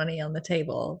this much money on the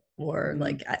table, or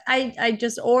like I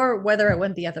just, or whether it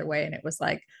went the other way and it was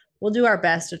like, we'll do our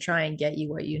best to try and get you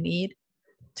what you need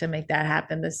to make that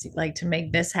happen this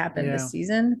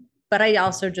season. But I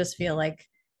also just feel like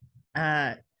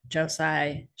Joe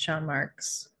Tsai, Sean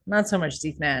Marks, not so much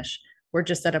Steve Nash, we're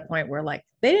just at a point where like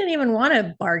they didn't even want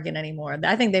to bargain anymore.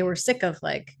 I think they were sick of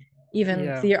like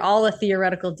all the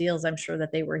theoretical deals I'm sure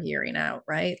that they were hearing out,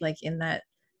 right? Like in that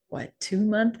 2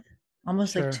 month,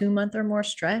 almost like 2 month or more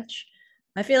stretch.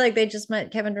 I feel like they just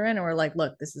met Kevin Durant and were like,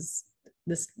 look, this is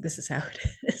how it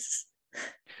is.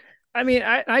 I mean,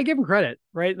 I give him credit,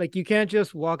 right? Like you can't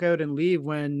just walk out and leave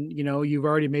when, you've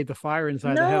already made the fire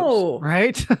inside the house,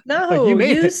 right? No, like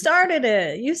you started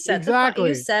it. You set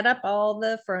you set up all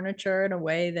the furniture in a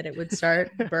way that it would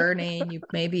start burning. You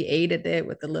maybe aided it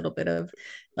with a little bit of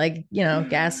like,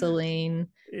 gasoline,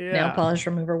 nail polish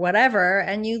remover, whatever.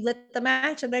 And you lit the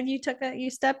match and then you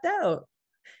stepped out.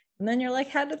 And then you're like,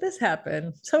 how did this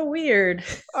happen? So weird.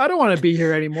 I don't want to be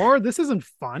here anymore. This isn't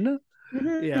fun.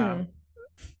 Mm-hmm. Yeah.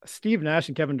 Steve Nash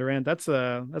and Kevin Durant, that's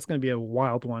going to be a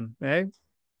wild one, eh?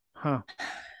 Huh.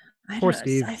 Poor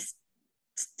Steve. I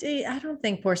don't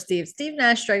think poor Steve. Steve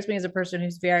Nash strikes me as a person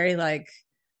who's very like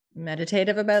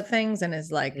meditative about things and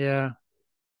is like,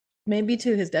 maybe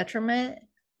to his detriment,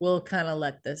 will kind of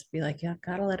let this be like, yeah,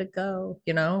 gotta let it go,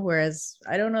 whereas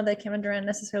I don't know that Kevin Durant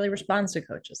necessarily responds to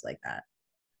coaches like that.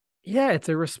 Yeah, it's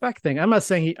a respect thing. I'm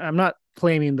not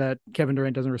claiming that Kevin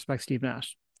Durant doesn't respect Steve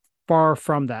Nash. Far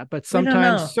from that, but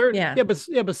sometimes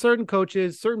certain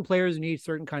coaches, certain players need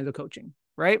certain kinds of coaching,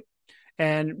 right?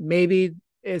 And maybe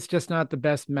it's just not the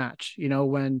best match.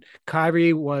 When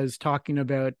Kyrie was talking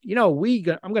about, I'm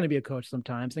going to be a coach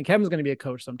sometimes, and Kevin's going to be a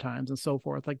coach sometimes, and so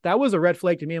forth. Like that was a red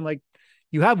flag to me. I'm like,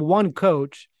 you have one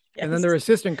coach, and then there are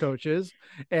assistant coaches,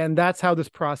 and that's how this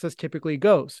process typically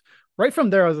goes. Right from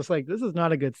there, I was just like, this is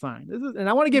not a good sign. And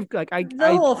I want to give like I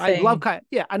love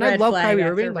Kyrie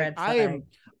Irving. Like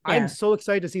I'm so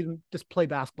excited to see them just play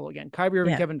basketball again. Kyrie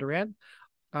Irving, Kevin Durant.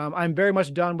 I'm very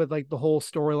much done with like the whole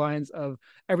storylines of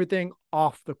everything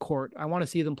off the court. I want to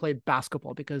see them play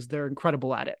basketball because they're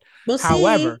incredible at it. We'll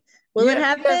However, see. Will it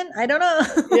happen? I don't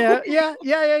know.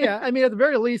 yeah. I mean, at the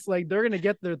very least, like they're gonna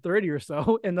get their 30 or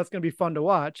so, and that's gonna be fun to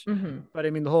watch. But I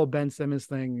mean, the whole Ben Simmons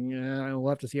thing, we'll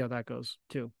have to see how that goes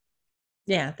too.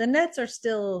 Yeah, the Nets are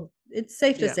still. It's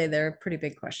safe to say they're a pretty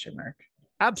big question mark.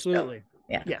 Absolutely. So,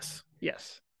 yeah.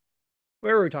 Yes.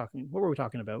 Where were we talking? What were we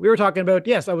talking about? We were talking about,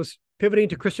 yes, I was pivoting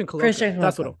to Christian Koloko.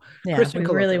 That's what Christian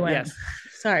Koloko. Really went. Yes.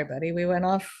 Sorry, buddy. We went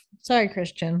off. Sorry,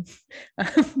 Christian.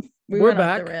 We're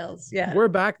back. Off the rails. Yeah. We're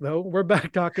back though. We're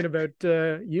back talking about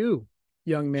you,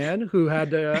 young man, who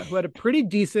had a pretty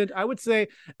decent, I would say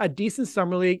a decent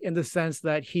summer league in the sense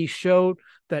that he showed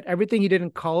that everything he did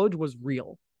in college was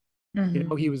real. You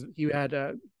know, he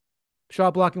had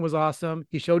shot blocking was awesome.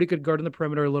 He showed he could guard in the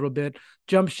perimeter a little bit.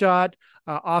 Jump shot,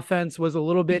 offense was a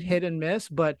little bit hit and miss,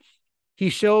 but he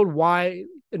showed why,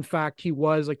 in fact, he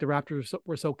was like the Raptors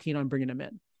were so keen on bringing him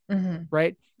in,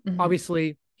 right?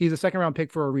 Obviously, he's a second round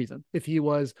pick for a reason. If he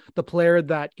was the player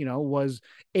that, you know, was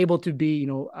able to be,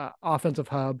 offensive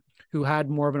hub, who had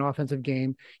more of an offensive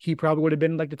game, he probably would have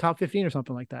been like the top 15 or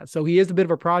something like that. So he is a bit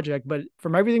of a project, but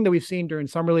from everything that we've seen during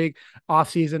summer league, off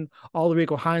season, all the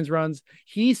Rico Hines runs,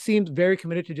 he seems very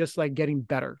committed to just like getting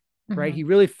better, right? He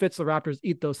really fits the Raptors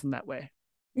ethos in that way.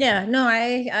 Yeah, no,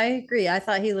 I agree. I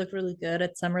thought he looked really good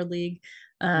at summer league.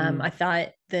 I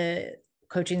thought the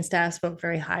coaching staff spoke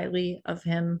very highly of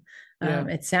him.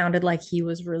 It sounded like he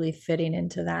was really fitting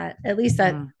into that, at least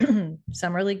that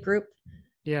summer league group.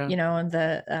 Yeah, and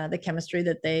the chemistry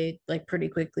that they like pretty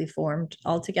quickly formed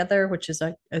all together, which is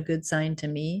a good sign to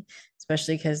me,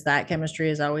 especially because that chemistry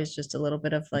is always just a little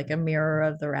bit of like a mirror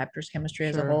of the Raptors chemistry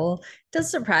as a whole. It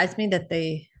does surprise me that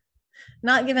they,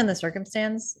 not given the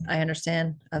circumstance, I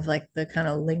understand, of like the kind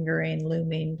of lingering,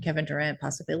 looming Kevin Durant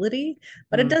possibility,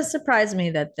 but it does surprise me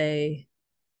that they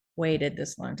waited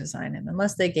this long to sign him,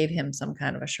 unless they gave him some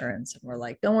kind of assurance and were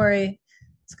like, don't worry,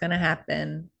 it's going to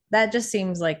happen. That just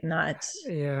seems like not.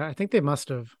 Yeah, I think they must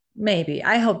have. Maybe.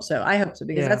 I hope so,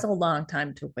 because that's a long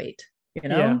time to wait,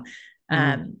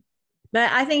 But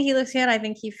I think he looks good. I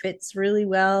think he fits really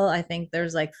well. I think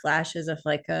there's like flashes of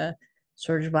like a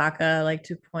Serge Ibaka like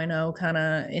 2.0 kind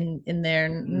of in there,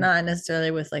 not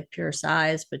necessarily with like pure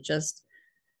size, but just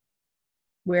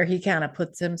where he kind of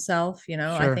puts himself,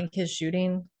 I think his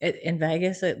shooting in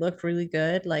Vegas, it looked really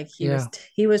good. Like he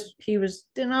was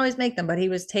didn't always make them, but he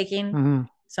was taking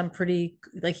some pretty,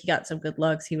 like he got some good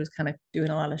looks. He was kind of doing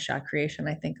a lot of shot creation,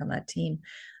 I think, on that team.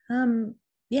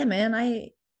 Yeah,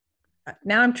 man,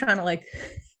 now I'm trying to like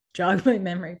jog my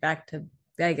memory back to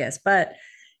Vegas, but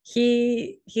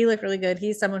he looked really good.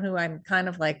 He's someone who I'm kind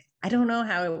of like, I don't know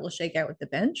how it will shake out with the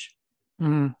bench,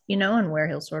 and where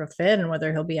he'll sort of fit and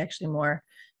whether he'll be actually more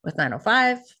with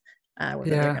 905, whether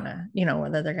they're gonna,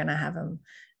 whether they're gonna have him.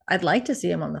 I'd like to see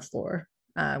him on the floor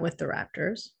with the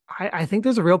Raptors. I think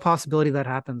there's a real possibility that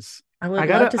happens. I would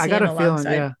love to see him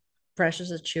alongside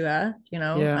Precious Achiuwa,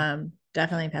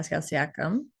 definitely Pascal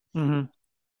Siakam.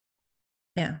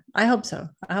 Yeah, I hope so.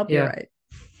 I hope you're right.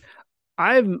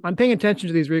 I'm paying attention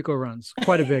to these Rico runs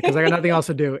quite a bit because I got nothing else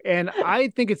to do. And I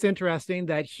think it's interesting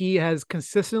that he has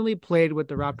consistently played with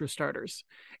the Raptor starters.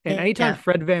 And anytime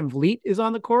Fred VanVleet is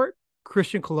on the court,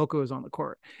 Christian Koloko is on the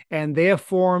court. And they have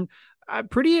formed a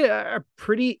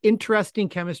pretty interesting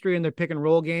chemistry in their pick and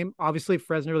roll game. Obviously,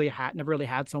 Fred never really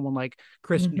had someone like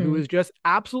Christian, who is just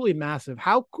absolutely massive.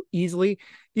 How easily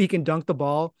he can dunk the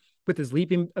ball with his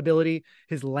leaping ability,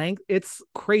 his length. It's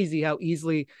crazy how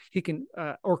easily he can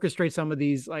orchestrate some of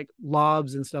these like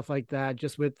lobs and stuff like that,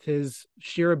 just with his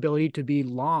sheer ability to be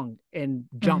long and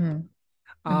jump.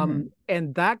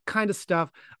 And that kind of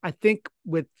stuff, I think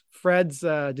with Fred's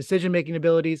decision-making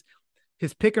abilities,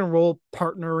 his pick and roll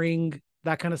partnering,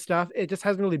 that kind of stuff, it just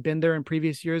hasn't really been there in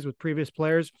previous years with previous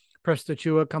players. Precious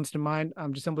Achiuwa comes to mind,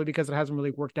 just simply because it hasn't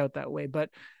really worked out that way. But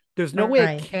there's no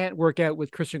way it can't work out with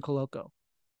Christian Koloko.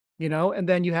 And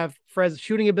then you have Fred's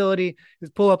shooting ability, his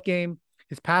pull-up game,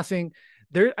 his passing.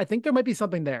 I think there might be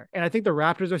something there. And I think the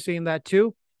Raptors are seeing that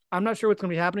too. I'm not sure what's going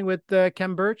to be happening with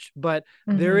Khem Birch, but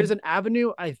there is an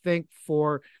avenue, I think,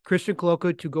 for Christian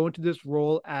Koloko to go into this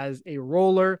role as a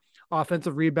roller,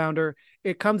 offensive rebounder.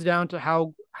 It comes down to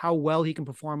how well he can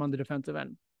perform on the defensive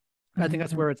end. I think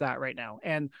that's where it's at right now.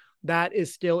 And that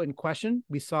is still in question.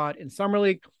 We saw it in Summer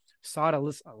League. Saw it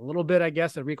a little bit, I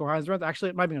guess, at Rico Hines runs. Actually,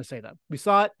 it might be going to say that. We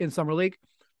saw it in Summer League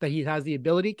that he has the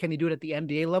ability. Can he do it at the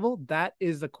NBA level? That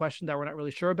is the question that we're not really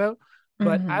sure about.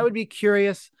 But I would be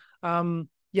curious,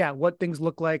 what things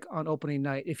look like on opening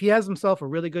night. If he has himself a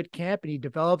really good camp and he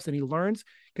develops and he learns,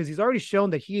 because he's already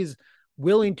shown that he's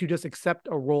willing to just accept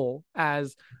a role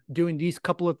as doing these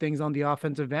couple of things on the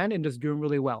offensive end and just doing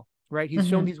really well, right? He's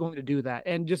shown he's willing to do that.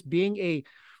 And just being a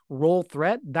role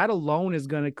threat, that alone is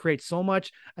going to create so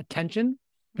much attention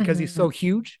because he's so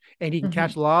huge and he can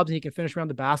catch lobs and he can finish around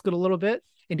the basket a little bit.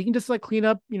 And he can just like clean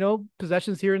up,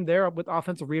 possessions here and there with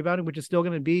offensive rebounding, which is still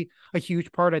going to be a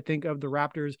huge part, I think, of the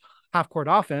Raptors' half-court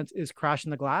offense is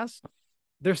crashing the glass.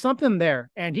 There's something there,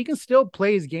 and he can still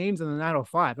play his games in the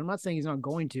 905. I'm not saying he's not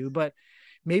going to, but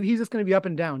maybe he's just going to be up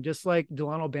and down, just like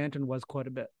Delano Banton was quite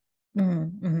a bit.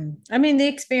 I mean, the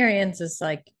experience is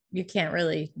like, you can't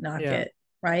really knock it,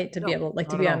 right? To be able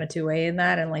to be on a two-way in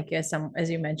that. And like, as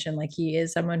you mentioned, like he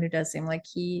is someone who does seem like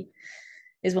he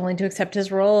is willing to accept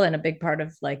his role, and a big part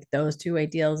of like those two-way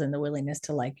deals and the willingness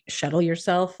to like shuttle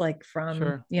yourself like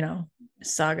from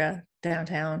Saga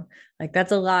downtown, like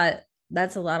that's a lot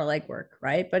of legwork,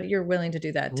 right? But you're willing to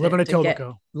do that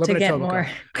to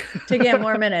get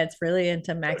more minutes really, and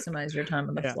to maximize your time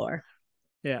on the floor.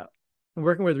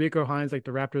 Working with Rico Hines, like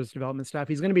the Raptors development staff,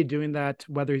 he's going to be doing that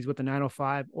whether he's with the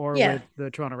 905 or with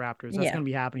the Toronto Raptors. That's going to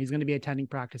be happening. He's going to be attending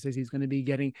practices. He's going to be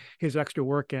getting his extra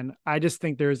work in. I just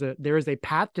think there is a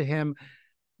path to him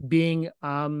being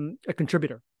a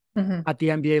contributor at the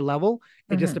NBA level.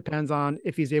 It just depends on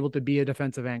if he's able to be a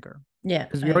defensive anchor. Yeah,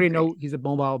 because we already know he's a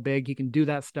mobile big. He can do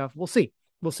that stuff. We'll see.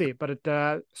 But it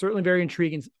certainly very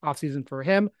intriguing offseason for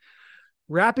him.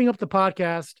 Wrapping up the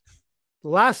podcast. The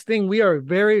last thing we are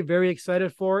very, very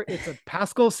excited for, it's a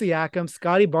Pascal Siakam,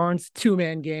 Scottie Barnes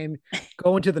two-man game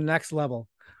going to the next level.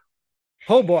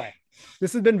 Oh boy,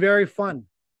 this has been very fun.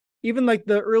 Even like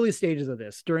the early stages of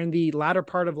this, during the latter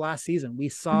part of last season, we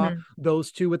saw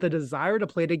those two with a desire to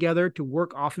play together, to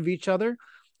work off of each other.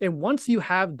 And once you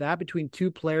have that between two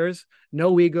players,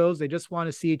 no egos, they just want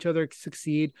to see each other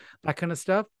succeed, that kind of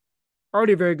stuff,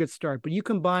 already a very good start. But you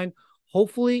combine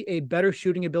hopefully a better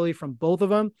shooting ability from both of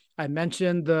them. I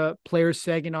mentioned the players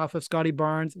sagging off of Scottie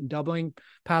Barnes and doubling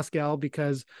Pascal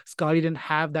because Scottie didn't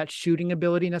have that shooting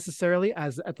ability necessarily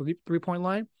as at the three-point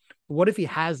line. What if he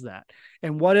has that?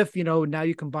 And what if, now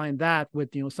you combine that with,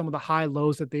 some of the high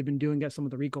lows that they've been doing at some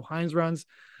of the Rico Hines runs,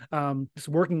 just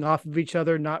working off of each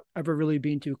other, not ever really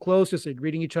being too close, just like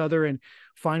reading each other and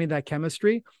finding that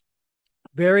chemistry.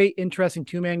 Very interesting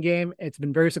two-man game. It's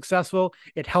been very successful.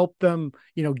 It helped them,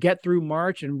 get through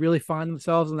March and really find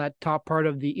themselves in that top part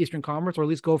of the Eastern Conference, or at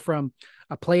least go from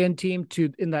a play-in team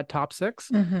to in that top six.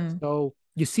 So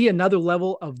you see another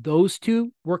level of those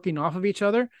two working off of each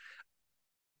other.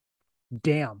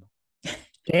 Damn.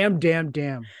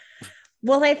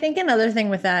 Well, I think another thing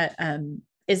with that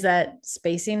is that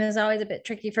spacing is always a bit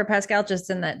tricky for Pascal, just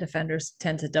in that defenders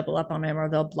tend to double up on him, or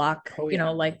they'll block,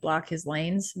 block his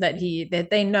lanes that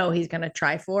they know he's going to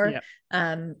try for. Yep.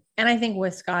 And I think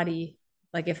with Scottie,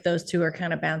 like if those two are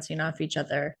kind of bouncing off each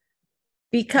other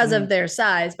because of their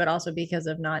size, but also because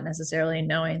of not necessarily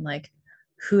knowing like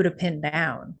who to pin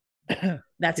down,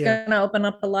 that's going to open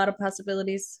up a lot of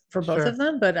possibilities for both of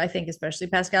them. But I think especially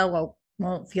Pascal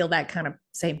won't feel that kind of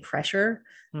same pressure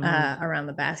around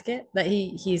the basket that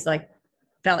he's like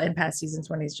felt in past seasons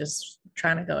when he's just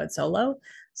trying to go it solo.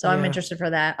 So I'm interested for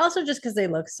that. Also just because they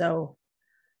look so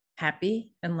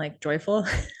happy and like joyful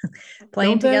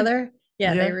playing together.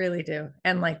 Yeah, they really do.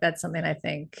 And like, that's something I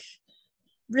think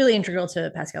really integral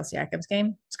to Pascal Siakam's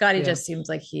game. Scottie just seems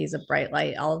like he's a bright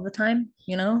light all of the time,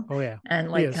 Oh yeah. And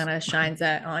like kind of shines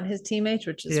that on his teammates,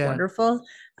 which is wonderful.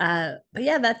 But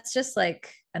yeah, that's just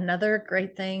like another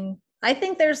great thing. I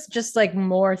think there's just like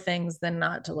more things than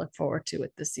not to look forward to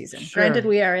with this season. Granted,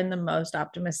 we are in the most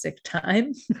optimistic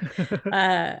time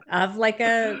of like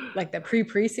the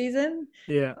preseason.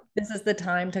 Yeah. This is the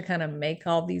time to kind of make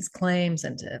all these claims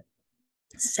and to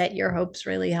set your hopes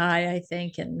really high, I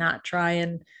think, and not try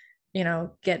and,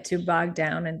 get too bogged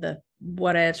down in the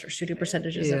what ifs or shooting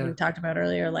percentages that we talked about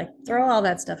earlier. Like throw all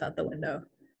that stuff out the window.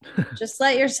 Just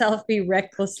let yourself be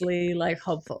recklessly like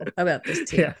hopeful about this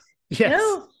team. Yes.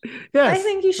 I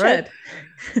think you should. Right?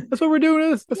 That's what we're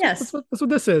doing. That's what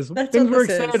this is. Things we're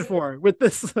excited for with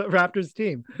this Raptors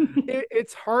team.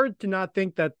 It's hard to not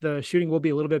think that the shooting will be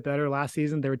a little bit better. Last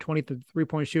season, they were 20th in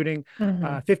three-point shooting,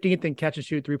 15th in catch and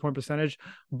shoot three-point percentage.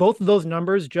 Both of those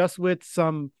numbers, just with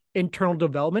some internal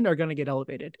development, are going to get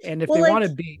elevated. And if they want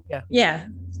to be,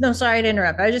 no, sorry to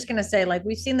interrupt. I was just going to say, like,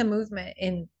 we've seen the movement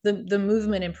in the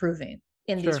movement improving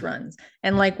in these runs,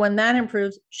 and like when that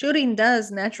improves, shooting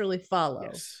does naturally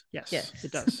follow. Yes,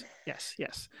 it does.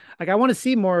 yes. Like I want to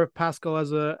see more of Pascal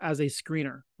as a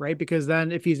screener, right? Because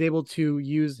then if he's able to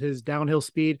use his downhill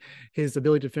speed, his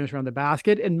ability to finish around the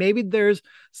basket, and maybe there's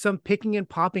some picking and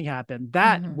popping happen,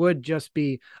 that would just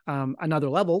be another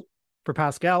level for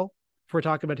Pascal if we're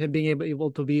talking about him being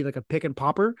able to be like a pick and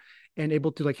popper and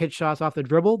able to like hit shots off the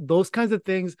dribble, those kinds of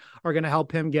things are going to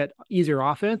help him get easier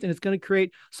offense. And it's going to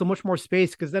create so much more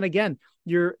space, because then again,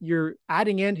 you're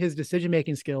adding in his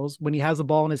decision-making skills when he has the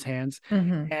ball in his hands.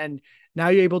 And now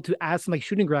you're able to add some like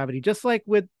shooting gravity, just like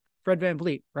with Fred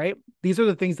VanVleet, right? These are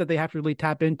the things that they have to really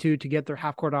tap into to get their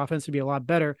half-court offense to be a lot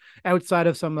better, outside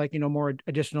of some like, more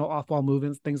additional off-ball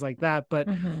movements, things like that. But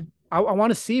I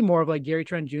want to see more of like Gary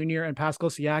Trent Jr. and Pascal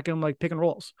Siakam like pick and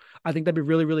rolls. I think that'd be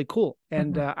really, really cool.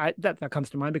 And that comes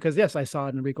to mind because, yes, I saw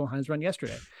Enrico Hines run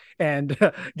yesterday, and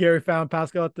Gary found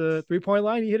Pascal at the 3-point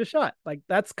line. He hit a shot. Like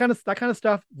that kind of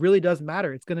stuff really does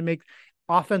matter. It's going to make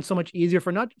offense so much easier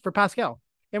for Pascal.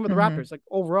 And with the Raptors, like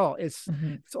overall, it's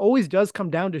always does come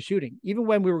down to shooting. Even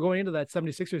when we were going into that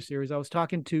 76ers series, I was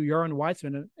talking to Joran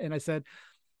Weitzman, and I said,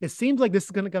 it seems like this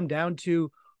is going to come down to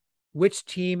which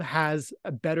team has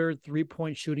a better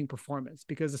 3-point shooting performance,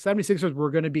 because the 76ers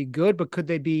were going to be good, but could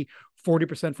they be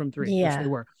 40% from three? Yeah. Which they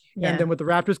were. Yeah. And then with the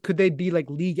Raptors, could they be like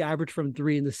league average from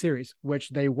three in the series, which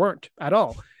they weren't at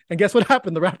all. And guess what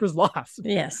happened? The Raptors lost.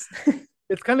 Yes.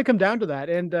 It's kind of come down to that.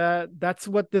 And that's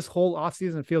what this whole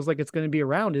offseason feels like it's going to be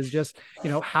around, is just,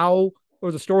 how,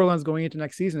 or the storylines going into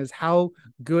next season is how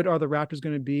good are the Raptors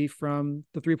going to be from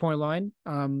the 3-point line,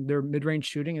 their mid-range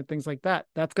shooting and things like that.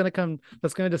 That's going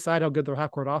to decide how good their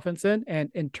half-court offense is,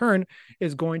 and in turn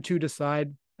is going to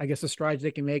decide, I guess, the strides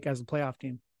they can make as a playoff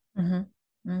team.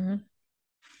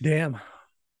 Damn.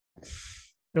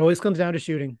 It always comes down to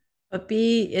shooting. But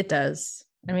it does.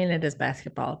 I mean, it is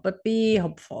basketball, but be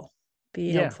hopeful.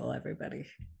 Be hopeful, everybody.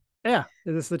 Yeah,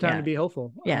 this is the time to be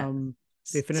hopeful. Yeah.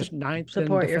 They finished ninth.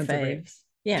 Support your faves.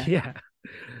 Yeah. Yeah.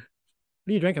 What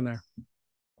are you drinking there?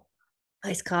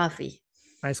 Iced coffee.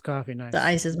 Iced coffee, nice. The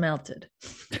ice is melted.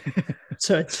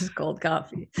 So it's just cold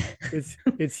coffee.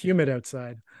 It's humid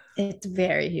outside. It's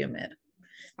very humid.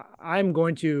 I'm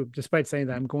going to, despite saying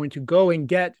that, I'm going to go and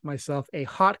get myself a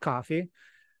hot coffee.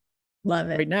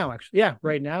 Love it. Right now, actually. Yeah,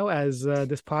 right now, as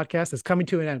this podcast is coming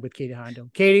to an end with Katie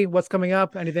Heindl. Katie, what's coming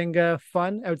up? Anything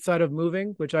fun outside of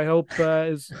moving, which I hope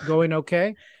is going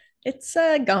okay? It's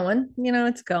going.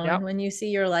 It's going. Yep. When you see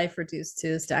your life reduced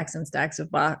to stacks and stacks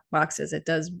of boxes, it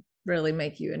does really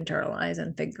make you internalize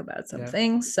and think about some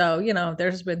things. So,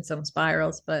 there's been some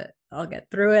spirals, but I'll get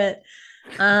through it.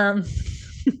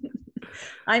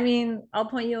 I mean, I'll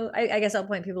point you, I guess I'll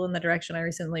point people in the direction I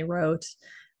recently wrote.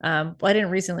 Well, I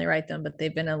didn't recently write them, but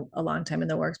they've been a long time in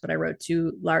the works, but I wrote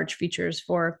 2 large features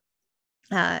for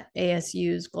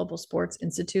ASU's Global Sports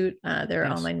Institute, their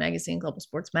online magazine, Global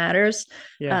Sports Matters.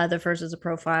 Yeah. The first is a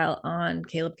profile on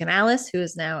Caleb Canales, who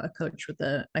is now a coach with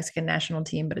the Mexican national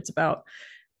team, but it's about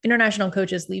international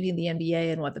coaches leaving the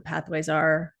NBA and what the pathways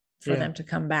are for them to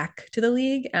come back to the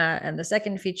league. And the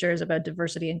second feature is about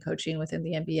diversity in coaching within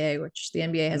the NBA, which the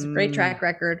NBA has a great track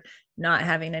record, not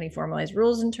having any formalized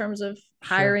rules in terms of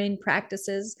hiring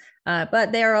practices.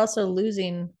 But they are also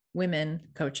losing women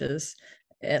coaches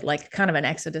at like kind of an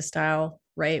Exodus style,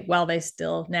 right? While they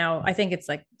still now, I think it's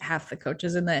like half the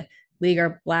coaches in the league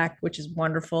are Black, which is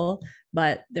wonderful,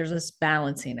 but there's this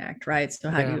balancing act, right? So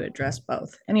how do you address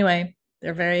both? Anyway,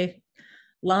 they're very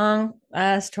long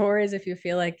stories if you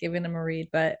feel like giving them a read,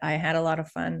 but I had a lot of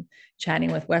fun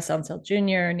chatting with Wes Unseld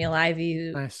Jr., Neil Ivey,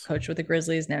 who coached with the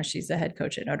Grizzlies. Now she's the head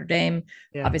coach at Notre Dame.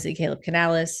 Obviously Caleb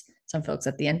Canales, some folks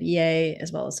at the NBA,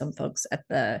 as well as some folks at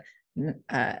the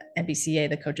NBCA,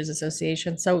 the Coaches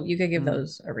Association. So you could give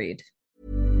those a read.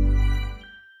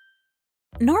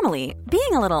 Normally,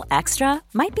 being a little extra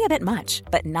might be a bit much,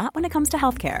 but not when it comes to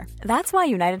healthcare. That's why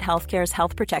United Healthcare's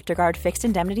Health Protector Guard fixed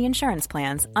indemnity insurance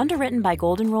plans, underwritten by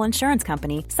Golden Rule Insurance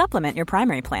Company, supplement your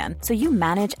primary plan so you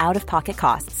manage out-of-pocket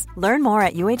costs. Learn more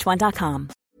at UH1.com.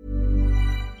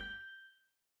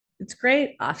 It's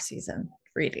great off-season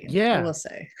reading, I will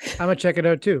say. I'm going to check it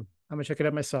out too. I'm going to check it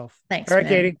out myself. Thanks, All right,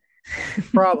 man. Katie.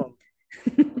 Problem.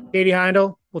 Katie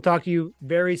Heindl, we'll talk to you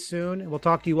very soon. And we'll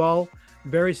talk to you all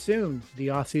very soon.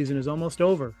 The off season is almost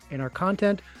over, and our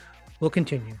content will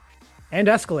continue and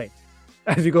escalate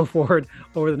as we go forward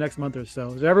over the next month or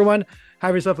so. So everyone,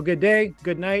 have yourself a good day,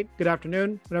 good night, good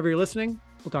afternoon, whenever you're listening.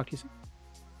 We'll talk to you soon.